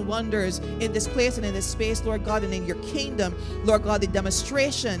 signs, and wonders in this place and in this space, Lord God, and in your kingdom, Lord God, the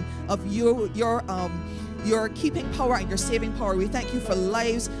demonstration of your keeping power and your saving power. We thank you for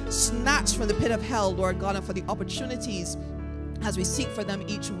lives snatched from the pit of hell, Lord God, and for the opportunities as we seek for them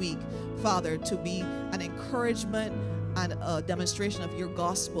each week, Father, to be an encouragement and a demonstration of your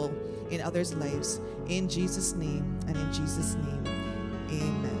gospel in others' lives. In Jesus' name and in Jesus' name,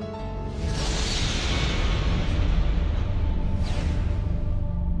 amen.